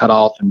fat cut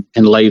off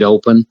and laid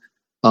open,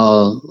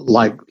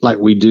 like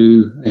we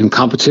do in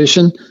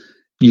competition.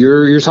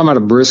 You're talking about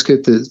a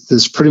brisket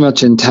that's pretty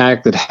much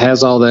intact, that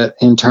has all that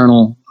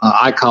internal,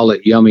 I call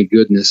it yummy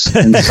goodness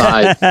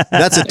inside.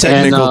 That's a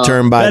technical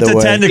term, by the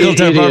way. That's a technical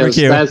term,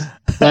 barbecue.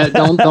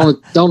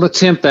 Don't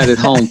attempt that at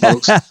home,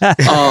 folks.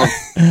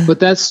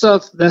 But that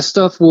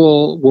stuff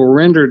will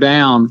render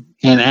down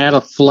and add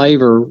a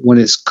flavor when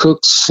it's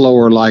cooked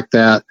slower like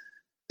that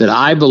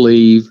I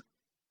believe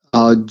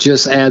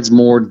just adds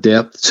more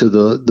depth to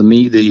the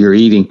meat that you're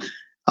eating.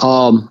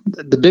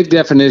 The big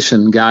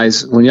definition,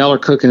 guys, when y'all are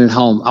cooking at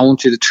home, I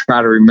want you to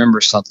try to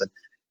remember something.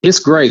 It's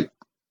great.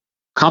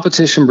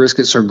 Competition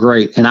briskets are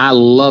great, and I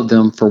love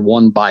them for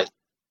one bite.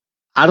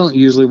 I don't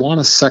usually want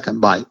a second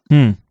bite.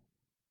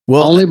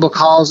 Well, only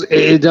because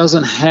it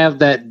doesn't have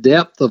that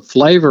depth of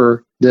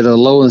flavor that a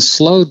low and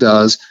slow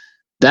does.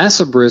 That's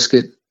a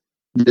brisket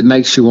that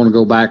makes you want to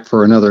go back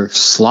for another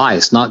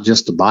slice, not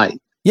just a bite.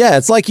 Yeah,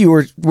 it's like we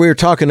were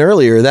talking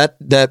earlier,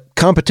 that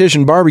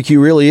competition barbecue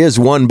really is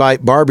one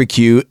bite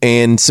barbecue.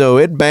 And so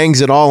it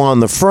bangs it all on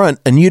the front,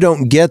 and you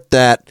don't get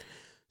that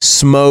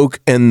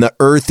smoke and the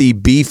earthy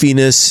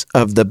beefiness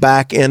of the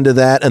back end of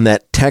that, and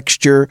that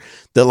texture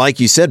that, like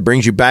you said,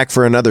 brings you back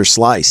for another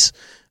slice.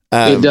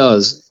 It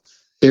does.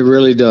 It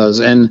really does.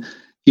 And,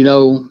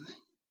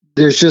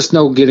 there's just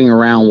no getting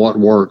around what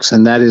works.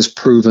 And that is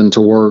proven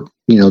to work,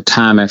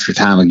 time after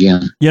time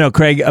again.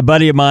 Craig, a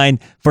buddy of mine,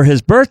 for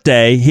his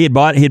birthday, he had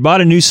bought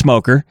a new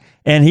smoker,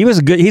 and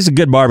he's a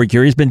good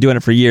barbecuer. He's been doing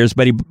it for years,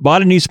 but he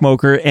bought a new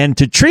smoker, and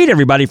to treat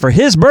everybody for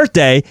his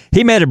birthday,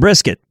 he made a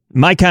brisket,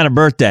 my kind of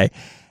birthday.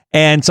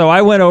 And so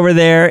I went over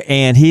there,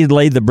 and he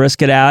laid the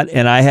brisket out,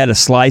 and I had a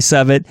slice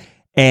of it.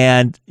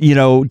 And,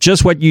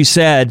 just what you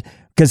said,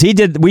 because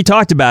we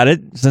talked about it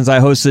since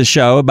I host this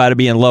show about it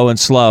being low and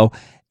slow.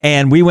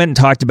 And we went and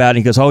talked about it. And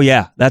he goes, oh,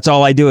 yeah, that's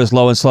all I do is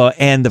low and slow.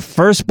 And the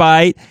first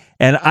bite,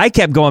 and I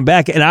kept going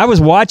back, and I was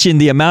watching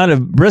the amount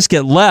of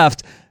brisket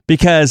left,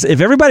 because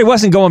if everybody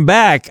wasn't going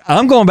back,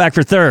 I'm going back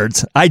for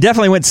thirds. I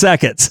definitely went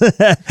seconds.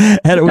 I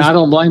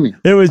don't blame you.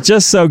 It was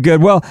just so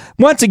good. Well,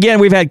 once again,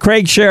 we've had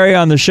Craig Sharry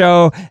on the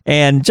show,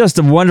 and just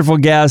a wonderful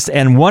guest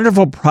and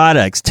wonderful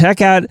products. Check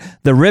out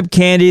the rib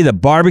candy, the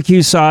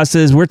barbecue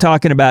sauces. We're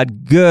talking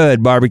about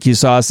good barbecue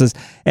sauces,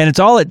 and it's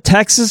all at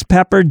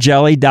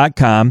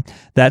TexasPepperJelly.com.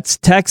 That's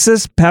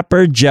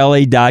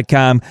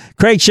TexasPepperJelly.com.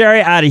 Craig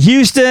Sharry out of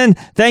Houston.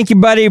 Thank you,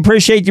 buddy.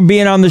 Appreciate you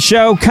being on the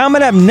show.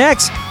 Coming up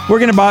next, we're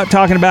going to be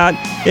talking about,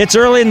 it's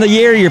early in the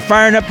year. You're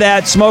firing up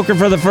that smoker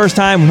for the first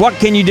time. What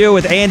can you do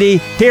with Andy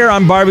here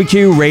on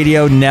Barbecue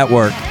Radio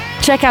Network?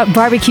 Check out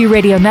Barbecue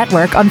Radio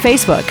Network on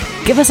Facebook.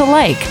 Give us a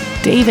like.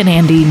 Dave and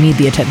Andy need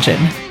the attention.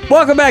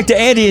 Welcome back to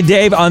Andy and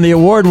Dave on the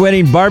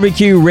award-winning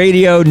Barbecue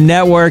Radio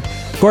Network.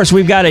 Of course,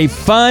 we've got a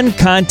fun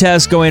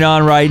contest going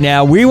on right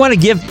now. We want to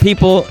give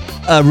people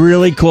a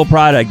really cool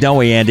product, don't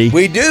we, Andy?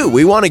 We do.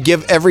 We want to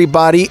give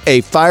everybody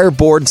a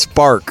Fireboard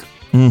Spark.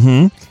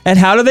 Mm-hmm. And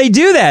how do they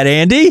do that,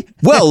 Andy?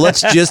 Well, let's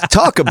just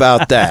talk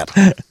about that.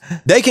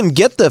 They can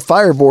get the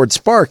Fireboard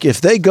Spark if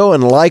they go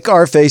and like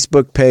our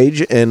Facebook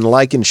page and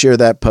like and share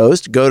that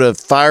post. Go to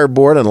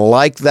Fireboard and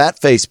like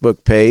that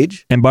Facebook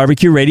page. And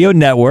Barbecue Radio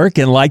Network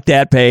and like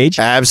that page.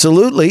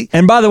 Absolutely.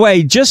 And by the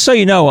way, just so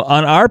you know,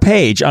 on our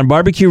page, on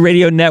Barbecue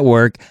Radio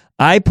Network,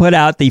 I put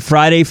out the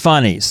Friday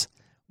Funnies.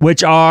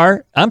 which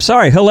are, I'm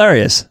sorry,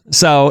 hilarious.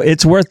 So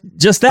it's worth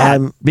just that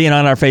being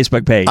on our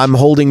Facebook page. I'm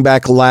holding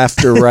back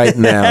laughter right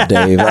now,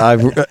 Dave.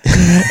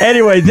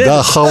 Anyway,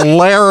 the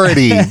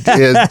hilarity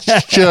is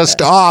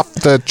just off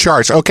the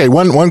charts. Okay,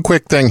 one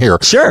quick thing here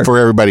for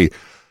everybody.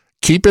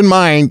 Keep in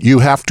mind, you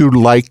have to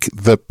like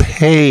the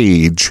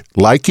page.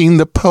 Liking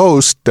the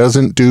post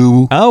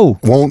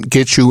won't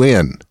get you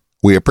in.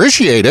 We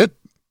appreciate it,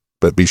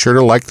 but be sure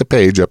to like the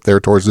page up there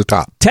towards the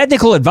top.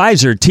 Technical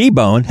advisor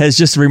T-Bone has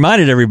just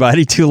reminded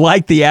everybody to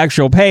like the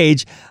actual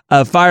page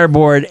of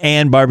Fireboard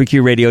and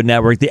Barbecue Radio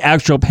Network, the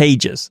actual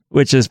pages,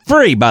 which is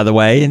free, by the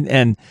way.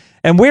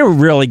 And we're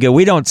really good.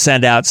 We don't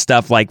send out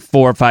stuff like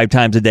 4 or 5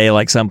 times a day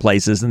like some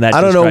places, and that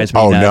just drives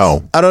me nuts.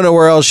 No. I don't know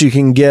where else you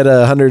can get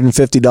a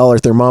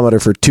 $150 thermometer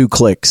for 2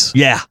 clicks.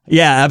 Yeah,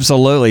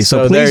 absolutely.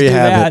 So please there you do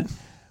have that.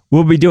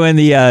 We'll be doing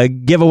the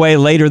giveaway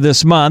later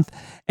this month.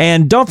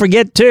 And don't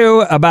forget,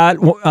 too, about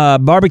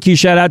barbecue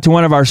shout-out to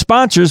one of our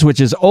sponsors,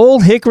 which is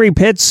Old Hickory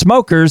Pit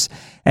Smokers,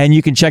 and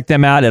you can check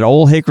them out at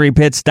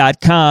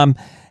oldhickorypits.com.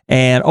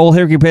 And Old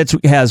Hickory Pits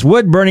has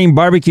wood-burning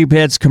barbecue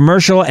pits,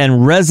 commercial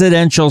and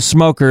residential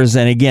smokers.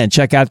 And again,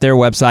 check out their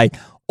website,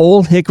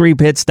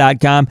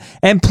 oldhickorypits.com.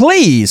 And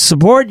please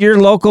support your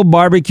local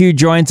barbecue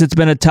joints. It's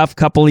been a tough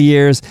couple of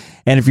years.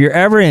 And if you're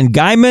ever in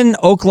Guyman,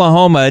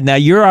 Oklahoma, now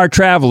you're our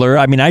traveler.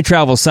 I mean, I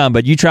travel some,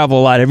 but you travel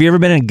a lot. Have you ever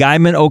been in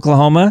Guyman,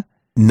 Oklahoma?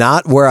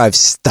 Not where I've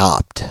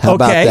stopped. How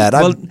about that?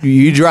 Well,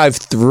 you drive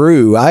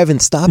through. I haven't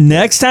stopped.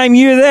 Next time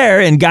you're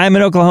there in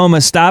Guyman, Oklahoma,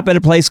 stop at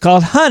a place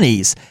called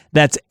Honey's.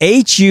 That's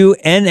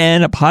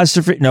HUNN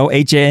apostrophe. No,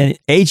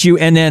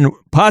 HUNN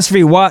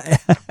apostrophe Y.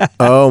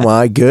 Oh,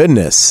 my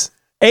goodness.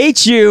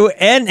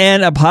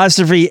 HUNN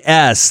apostrophe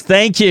S.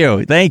 Thank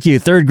you.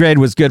 3rd grade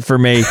was good for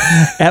me.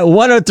 At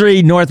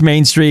 103 North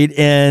Main Street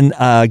in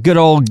good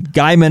old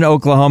Guyman,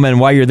 Oklahoma. And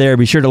while you're there,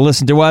 be sure to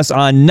listen to us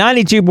on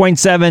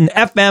 92.7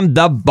 FM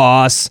The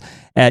Boss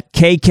at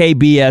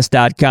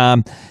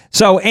kkbs.com.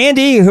 So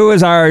Andy, who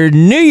is our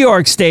New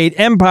York State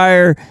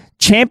Empire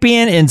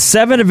champion in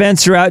 7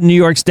 events throughout New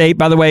York State.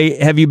 By the way,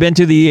 have you been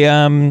to the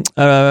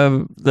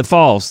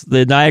falls,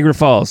 the Niagara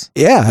Falls?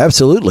 Yeah,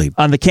 absolutely.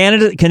 On the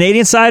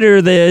Canadian side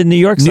or the New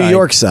York side? New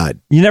York side.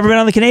 You never been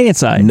on the Canadian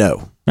side?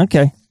 No.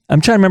 Okay.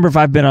 I'm trying to remember if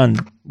I've been on.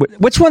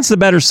 Which one's the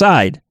better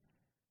side?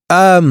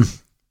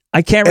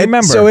 I can't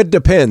remember. So it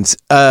depends.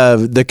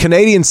 The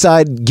Canadian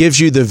side gives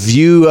you the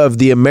view of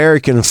the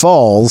American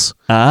Falls,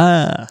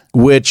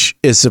 which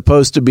is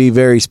supposed to be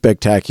very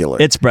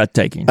spectacular. It's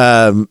breathtaking.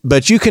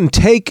 But you can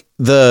take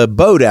the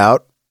boat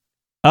out.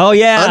 Oh,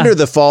 yeah. Under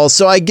the falls.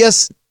 So I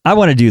guess I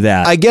want to do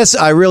that. I guess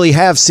I really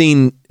have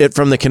seen it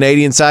from the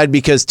Canadian side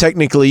because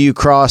technically you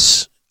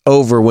cross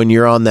over when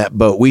you're on that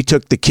boat. We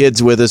took the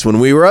kids with us when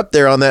we were up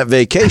there on that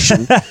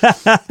vacation.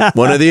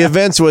 One of the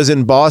events was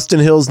in Boston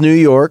Hills, New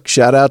York.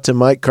 Shout out to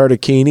Mike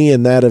Cartacchini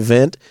in that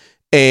event.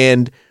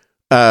 And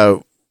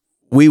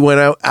we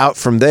went out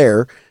from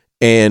there,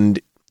 and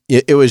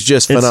it was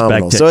just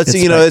phenomenal. So it's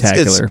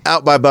it's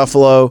out by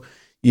Buffalo.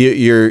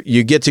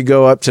 You get to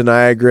go up to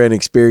Niagara and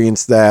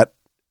experience that.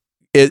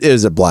 It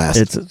is a blast.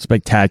 It's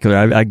spectacular.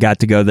 I got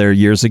to go there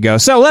years ago.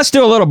 So let's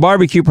do a little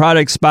barbecue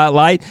product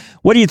spotlight.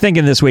 What are you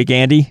thinking this week,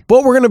 Andy?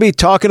 Well, we're going to be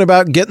talking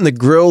about getting the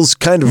grills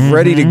kind of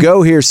ready to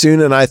go here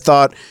soon. And I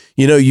thought,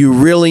 you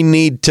really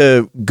need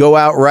to go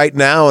out right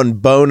now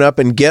and bone up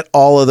and get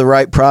all of the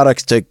right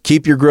products to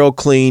keep your grill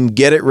clean,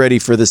 get it ready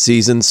for the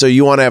season. So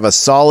you want to have a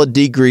solid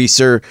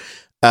degreaser.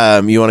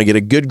 You want to get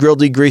a good grill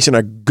degreaser and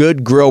a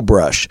good grill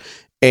brush.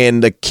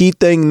 And the key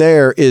thing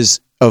there is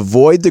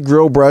avoid the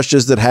grill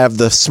brushes that have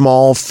the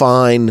small,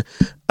 fine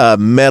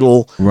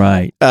metal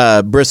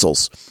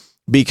bristles,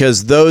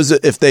 because those,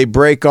 if they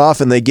break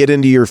off and they get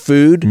into your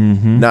food,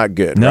 not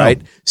good,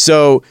 right?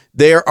 So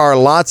there are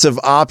lots of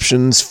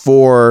options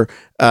for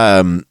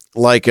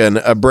like an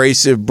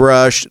abrasive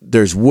brush.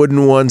 There's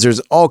wooden ones.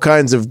 There's all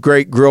kinds of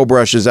great grill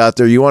brushes out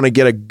there. You want to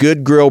get a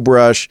good grill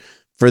brush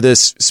for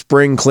this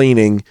spring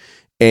cleaning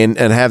and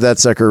have that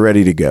sucker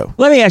ready to go.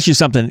 Let me ask you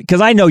something,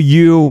 because I know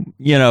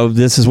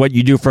this is what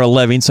you do for a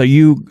living, so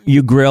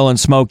you grill and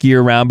smoke year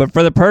round. But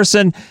for the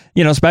person,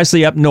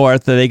 especially up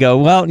north, they go,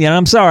 well,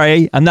 I'm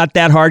sorry, I'm not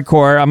that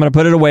hardcore. I'm going to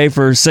put it away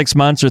for 6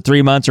 months or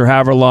 3 months or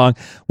however long.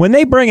 When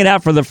they bring it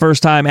out for the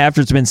first time after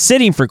it's been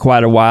sitting for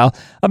quite a while,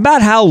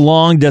 about how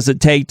long does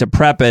it take to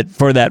prep it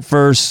for that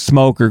first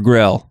smoke or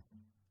grill?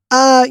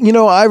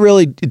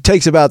 It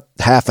takes about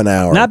half an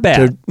hour. Not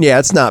bad.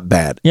 It's not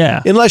bad.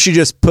 Yeah. Unless you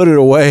just put it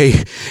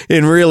away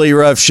in really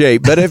rough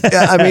shape. But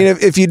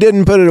if you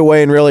didn't put it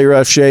away in really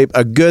rough shape,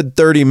 a good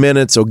 30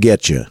 minutes will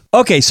get you.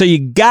 Okay, so you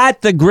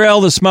got the grill,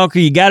 the smoker,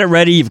 you got it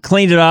ready, you've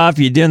cleaned it off,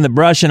 you're doing the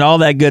brush and all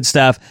that good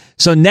stuff.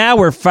 So now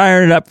we're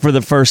firing it up for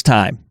the first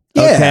time.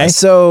 Yeah, okay.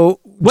 So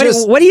what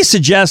do you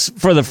suggest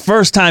for the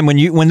first time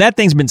when that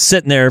thing's been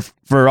sitting there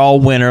for all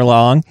winter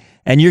long?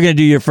 And you're going to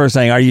do your first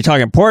thing. Are you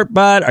talking pork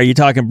butt? Are you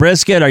talking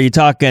brisket? Are you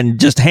talking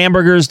just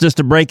hamburgers just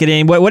to break it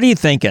in? What are you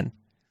thinking?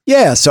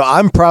 Yeah, so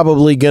I'm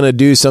probably going to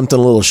do something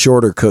a little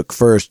shorter cook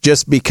first,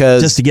 just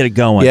because. Just to get it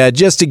going. Yeah,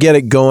 just to get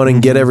it going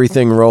and get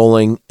everything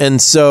rolling.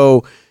 And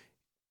so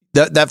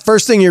that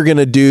first thing you're going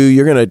to do,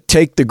 you're going to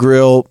take the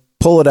grill,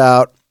 pull it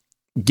out,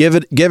 give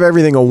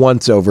everything a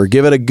once over,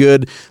 give it a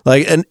good,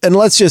 like, and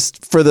let's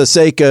just, for the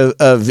sake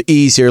of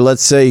ease here,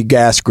 let's say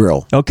gas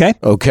grill.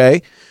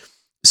 Okay.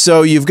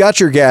 So you've got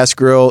your gas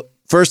grill.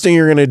 First thing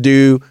you're going to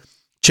do,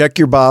 check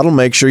your bottle,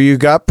 make sure you've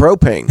got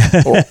propane,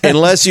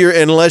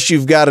 unless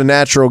you've got a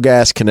natural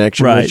gas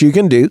connection, right, which you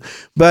can do.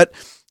 But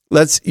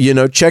let's,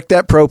 check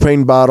that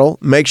propane bottle,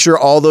 make sure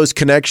all those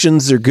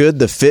connections are good.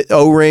 The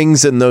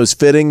O-rings and those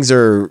fittings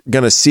are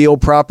going to seal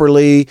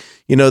properly.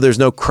 There's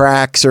no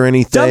cracks or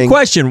anything. Dumb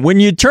question. When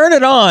you turn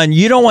it on,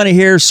 you don't want to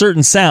hear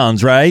certain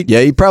sounds, right? Yeah,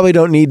 you probably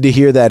don't need to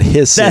hear that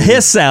hiss. That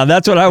hiss sound.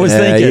 That's what I was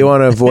thinking. You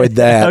want to avoid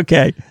that.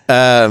 Okay.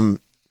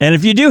 And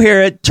if you do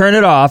hear it, turn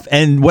it off.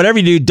 And whatever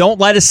you do,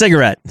 don't light a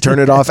cigarette. Turn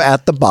it off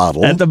at the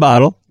bottle. At the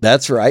bottle.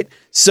 That's right.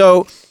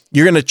 So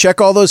you're going to check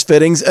all those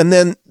fittings. And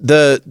then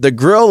the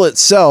grill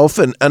itself.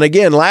 And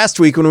again, last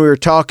week when we were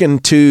talking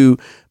to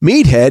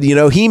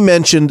Meathead, he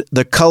mentioned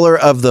the color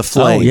of the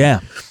flame. Oh,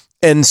 yeah.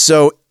 And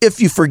so if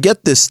you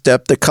forget this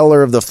step, the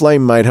color of the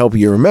flame might help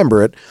you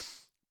remember it.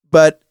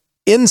 But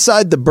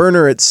inside the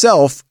burner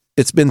itself,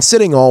 it's been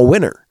sitting all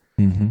winter.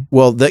 Mm-hmm.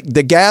 Well,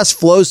 the gas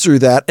flows through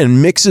that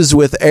and mixes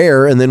with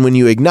air, and then when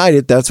you ignite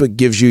it, that's what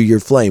gives you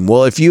your flame.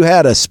 Well, if you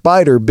had a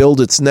spider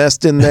build its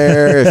nest in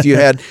there, if you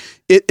had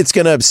it's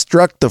going to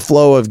obstruct the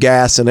flow of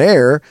gas and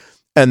air,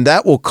 and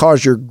that will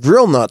cause your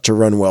grill not to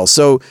run well.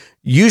 So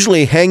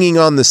usually hanging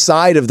on the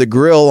side of the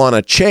grill on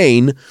a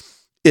chain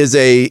is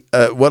a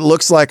what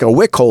looks like a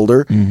wick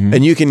holder, mm-hmm,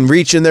 and you can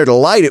reach in there to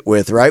light it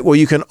with, right? Well,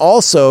 you can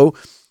also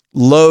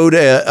load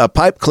a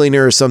pipe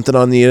cleaner or something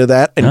on the end of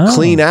that and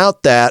clean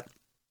out that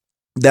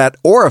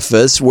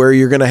orifice where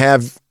you're going to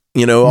have,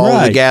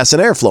 all the gas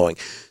and air flowing.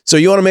 So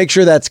you want to make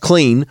sure that's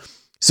clean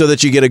so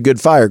that you get a good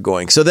fire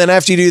going. So then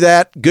after you do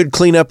that, good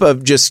cleanup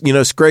of just,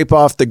 scrape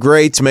off the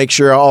grates, make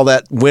sure all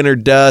that winter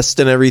dust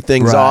and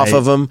everything's off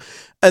of them.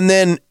 And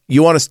then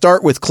you want to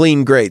start with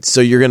clean grates.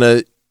 So you're going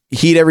to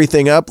heat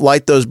everything up,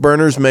 light those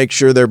burners, make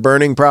sure they're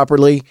burning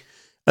properly.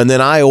 And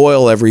then I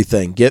oil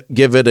everything.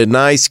 Give it a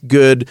nice,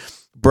 good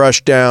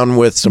brush down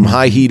with some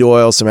high heat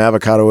oil, some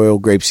avocado oil,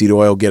 grapeseed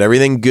oil, get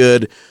everything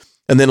good.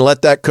 And then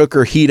let that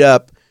cooker heat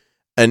up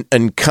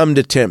and come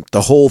to temp.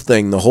 The whole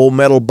thing, the whole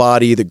metal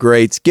body, the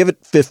grates. Give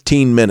it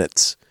 15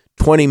 minutes,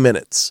 20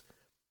 minutes.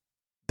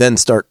 Then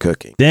start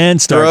cooking.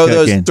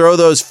 Throw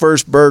those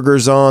first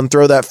burgers on.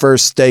 Throw that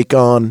first steak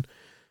on.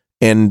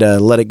 And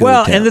let it go.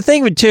 Well, and the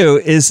thing with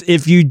too is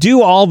if you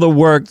do all the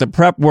work, the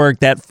prep work,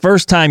 that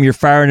first time you're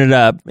firing it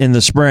up in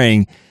the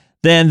spring,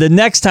 then the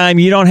next time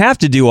you don't have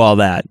to do all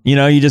that.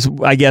 You just,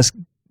 I guess,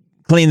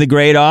 clean the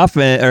grate off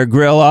or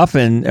grill off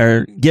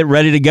or get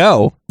ready to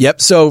go.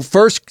 Yep. So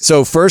first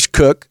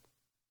cook.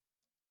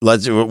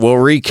 We'll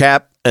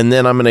recap, and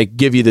then I'm going to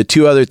give you the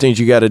two other things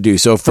you got to do.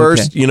 So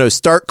first,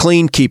 start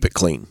clean, keep it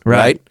clean.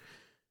 Right.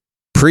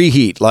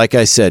 Preheat, like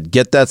I said,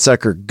 get that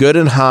sucker good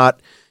and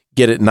hot.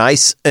 Get it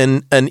nice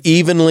and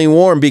evenly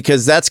warm,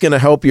 because that's going to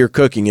help your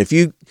cooking. If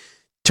you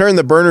turn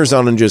the burners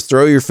on and just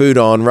throw your food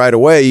on right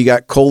away, you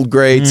got cold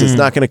grates. It's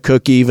not going to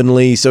cook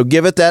evenly. So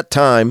give it that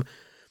time,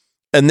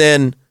 and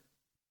then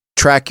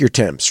track your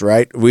temps,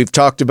 right? We've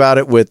talked about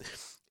it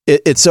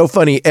it's so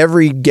funny.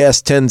 Every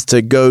guest tends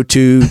to go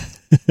to,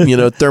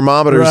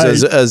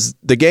 thermometers as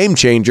the game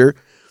changer.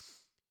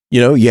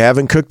 You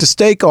haven't cooked a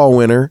steak all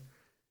winter.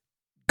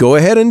 Go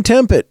ahead and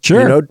temp it.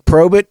 Sure.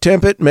 Probe it,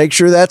 temp it, make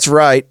sure that's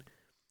right.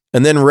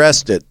 And then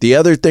rest it. The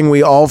other thing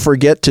we all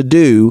forget to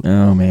do,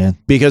 oh man,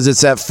 because it's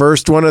that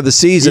first one of the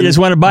season, you just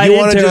want to bite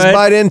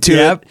into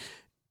it.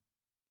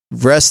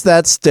 Rest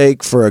that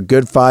steak for a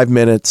good 5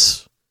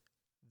 minutes,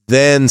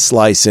 then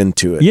slice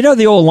into it.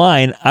 The old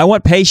line, I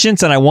want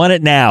patience and I want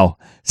it now.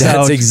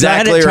 That's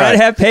exactly right. Trying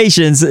to have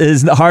patience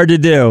is hard to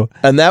do.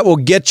 And that will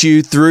get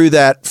you through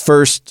that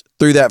first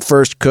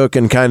cook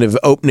and kind of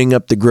opening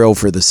up the grill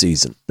for the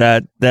season.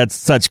 That's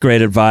such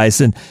great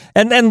advice. And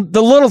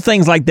the little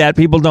things like that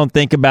people don't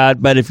think about,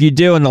 but if you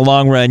do in the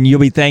long run, you'll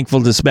be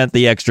thankful to spend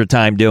the extra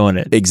time doing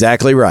it.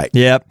 Exactly right.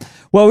 Yep.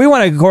 Well, we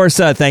want to, of course,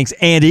 thanks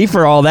Andy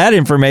for all that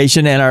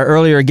information, and our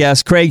earlier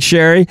guest, Craig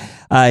Sharry.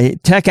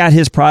 Check out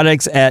his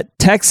products at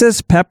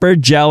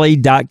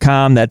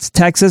TexasPepperJelly.com. That's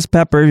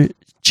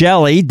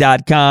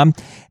TexasPepperJelly.com.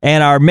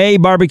 And our May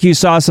barbecue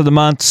sauce of the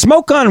month,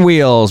 Smoke on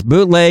Wheels,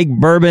 bootleg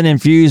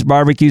bourbon-infused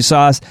barbecue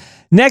sauce.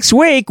 Next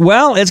week,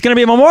 well, it's going to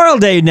be Memorial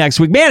Day next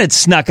week. Man, it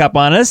snuck up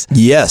on us.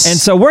 Yes. And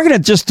so we're going to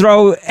just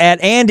throw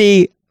at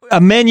Andy a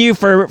menu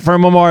for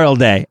Memorial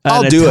Day.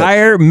 An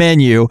entire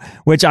menu,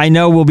 which I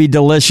know will be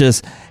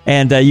delicious.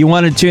 And you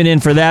want to tune in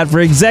for that.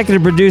 For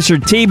executive producer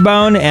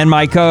T-Bone and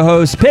my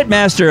co-host,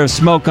 pitmaster of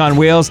Smoke on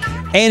Wheels,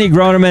 Andy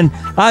Groneman,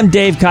 I'm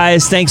Dave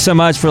Caius. Thanks so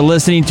much for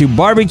listening to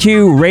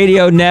Barbecue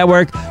Radio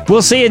Network.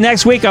 We'll see you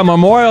next week on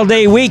Memorial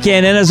Day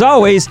weekend. And as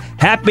always,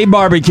 happy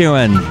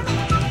barbecuing.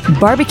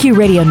 Barbecue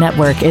Radio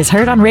Network is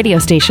heard on radio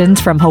stations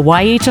from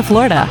Hawaii to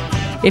Florida.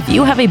 If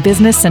you have a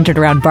business centered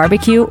around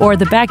barbecue or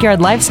the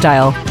backyard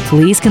lifestyle,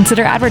 please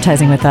consider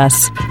advertising with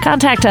us.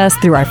 Contact us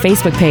through our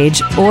Facebook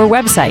page or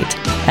website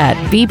at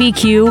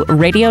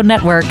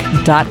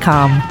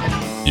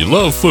bbqradionetwork.com. You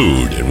love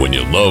food, and when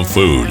you love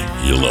food,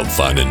 you love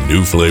finding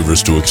new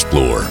flavors to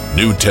explore,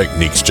 new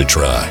techniques to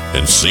try,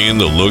 and seeing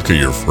the look of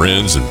your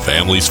friends and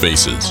family's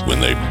faces when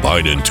they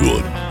bite into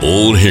it.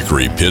 Old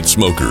Hickory Pit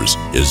Smokers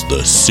is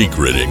the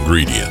secret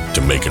ingredient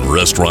to making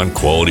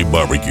restaurant-quality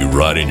barbecue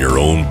right in your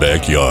own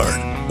backyard.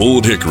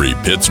 Old Hickory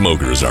Pit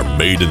Smokers are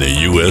made in the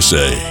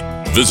USA.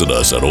 Visit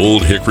us at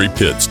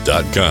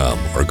oldhickorypits.com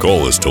or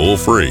call us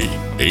toll-free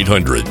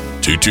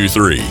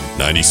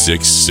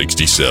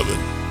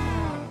 800-223-9667.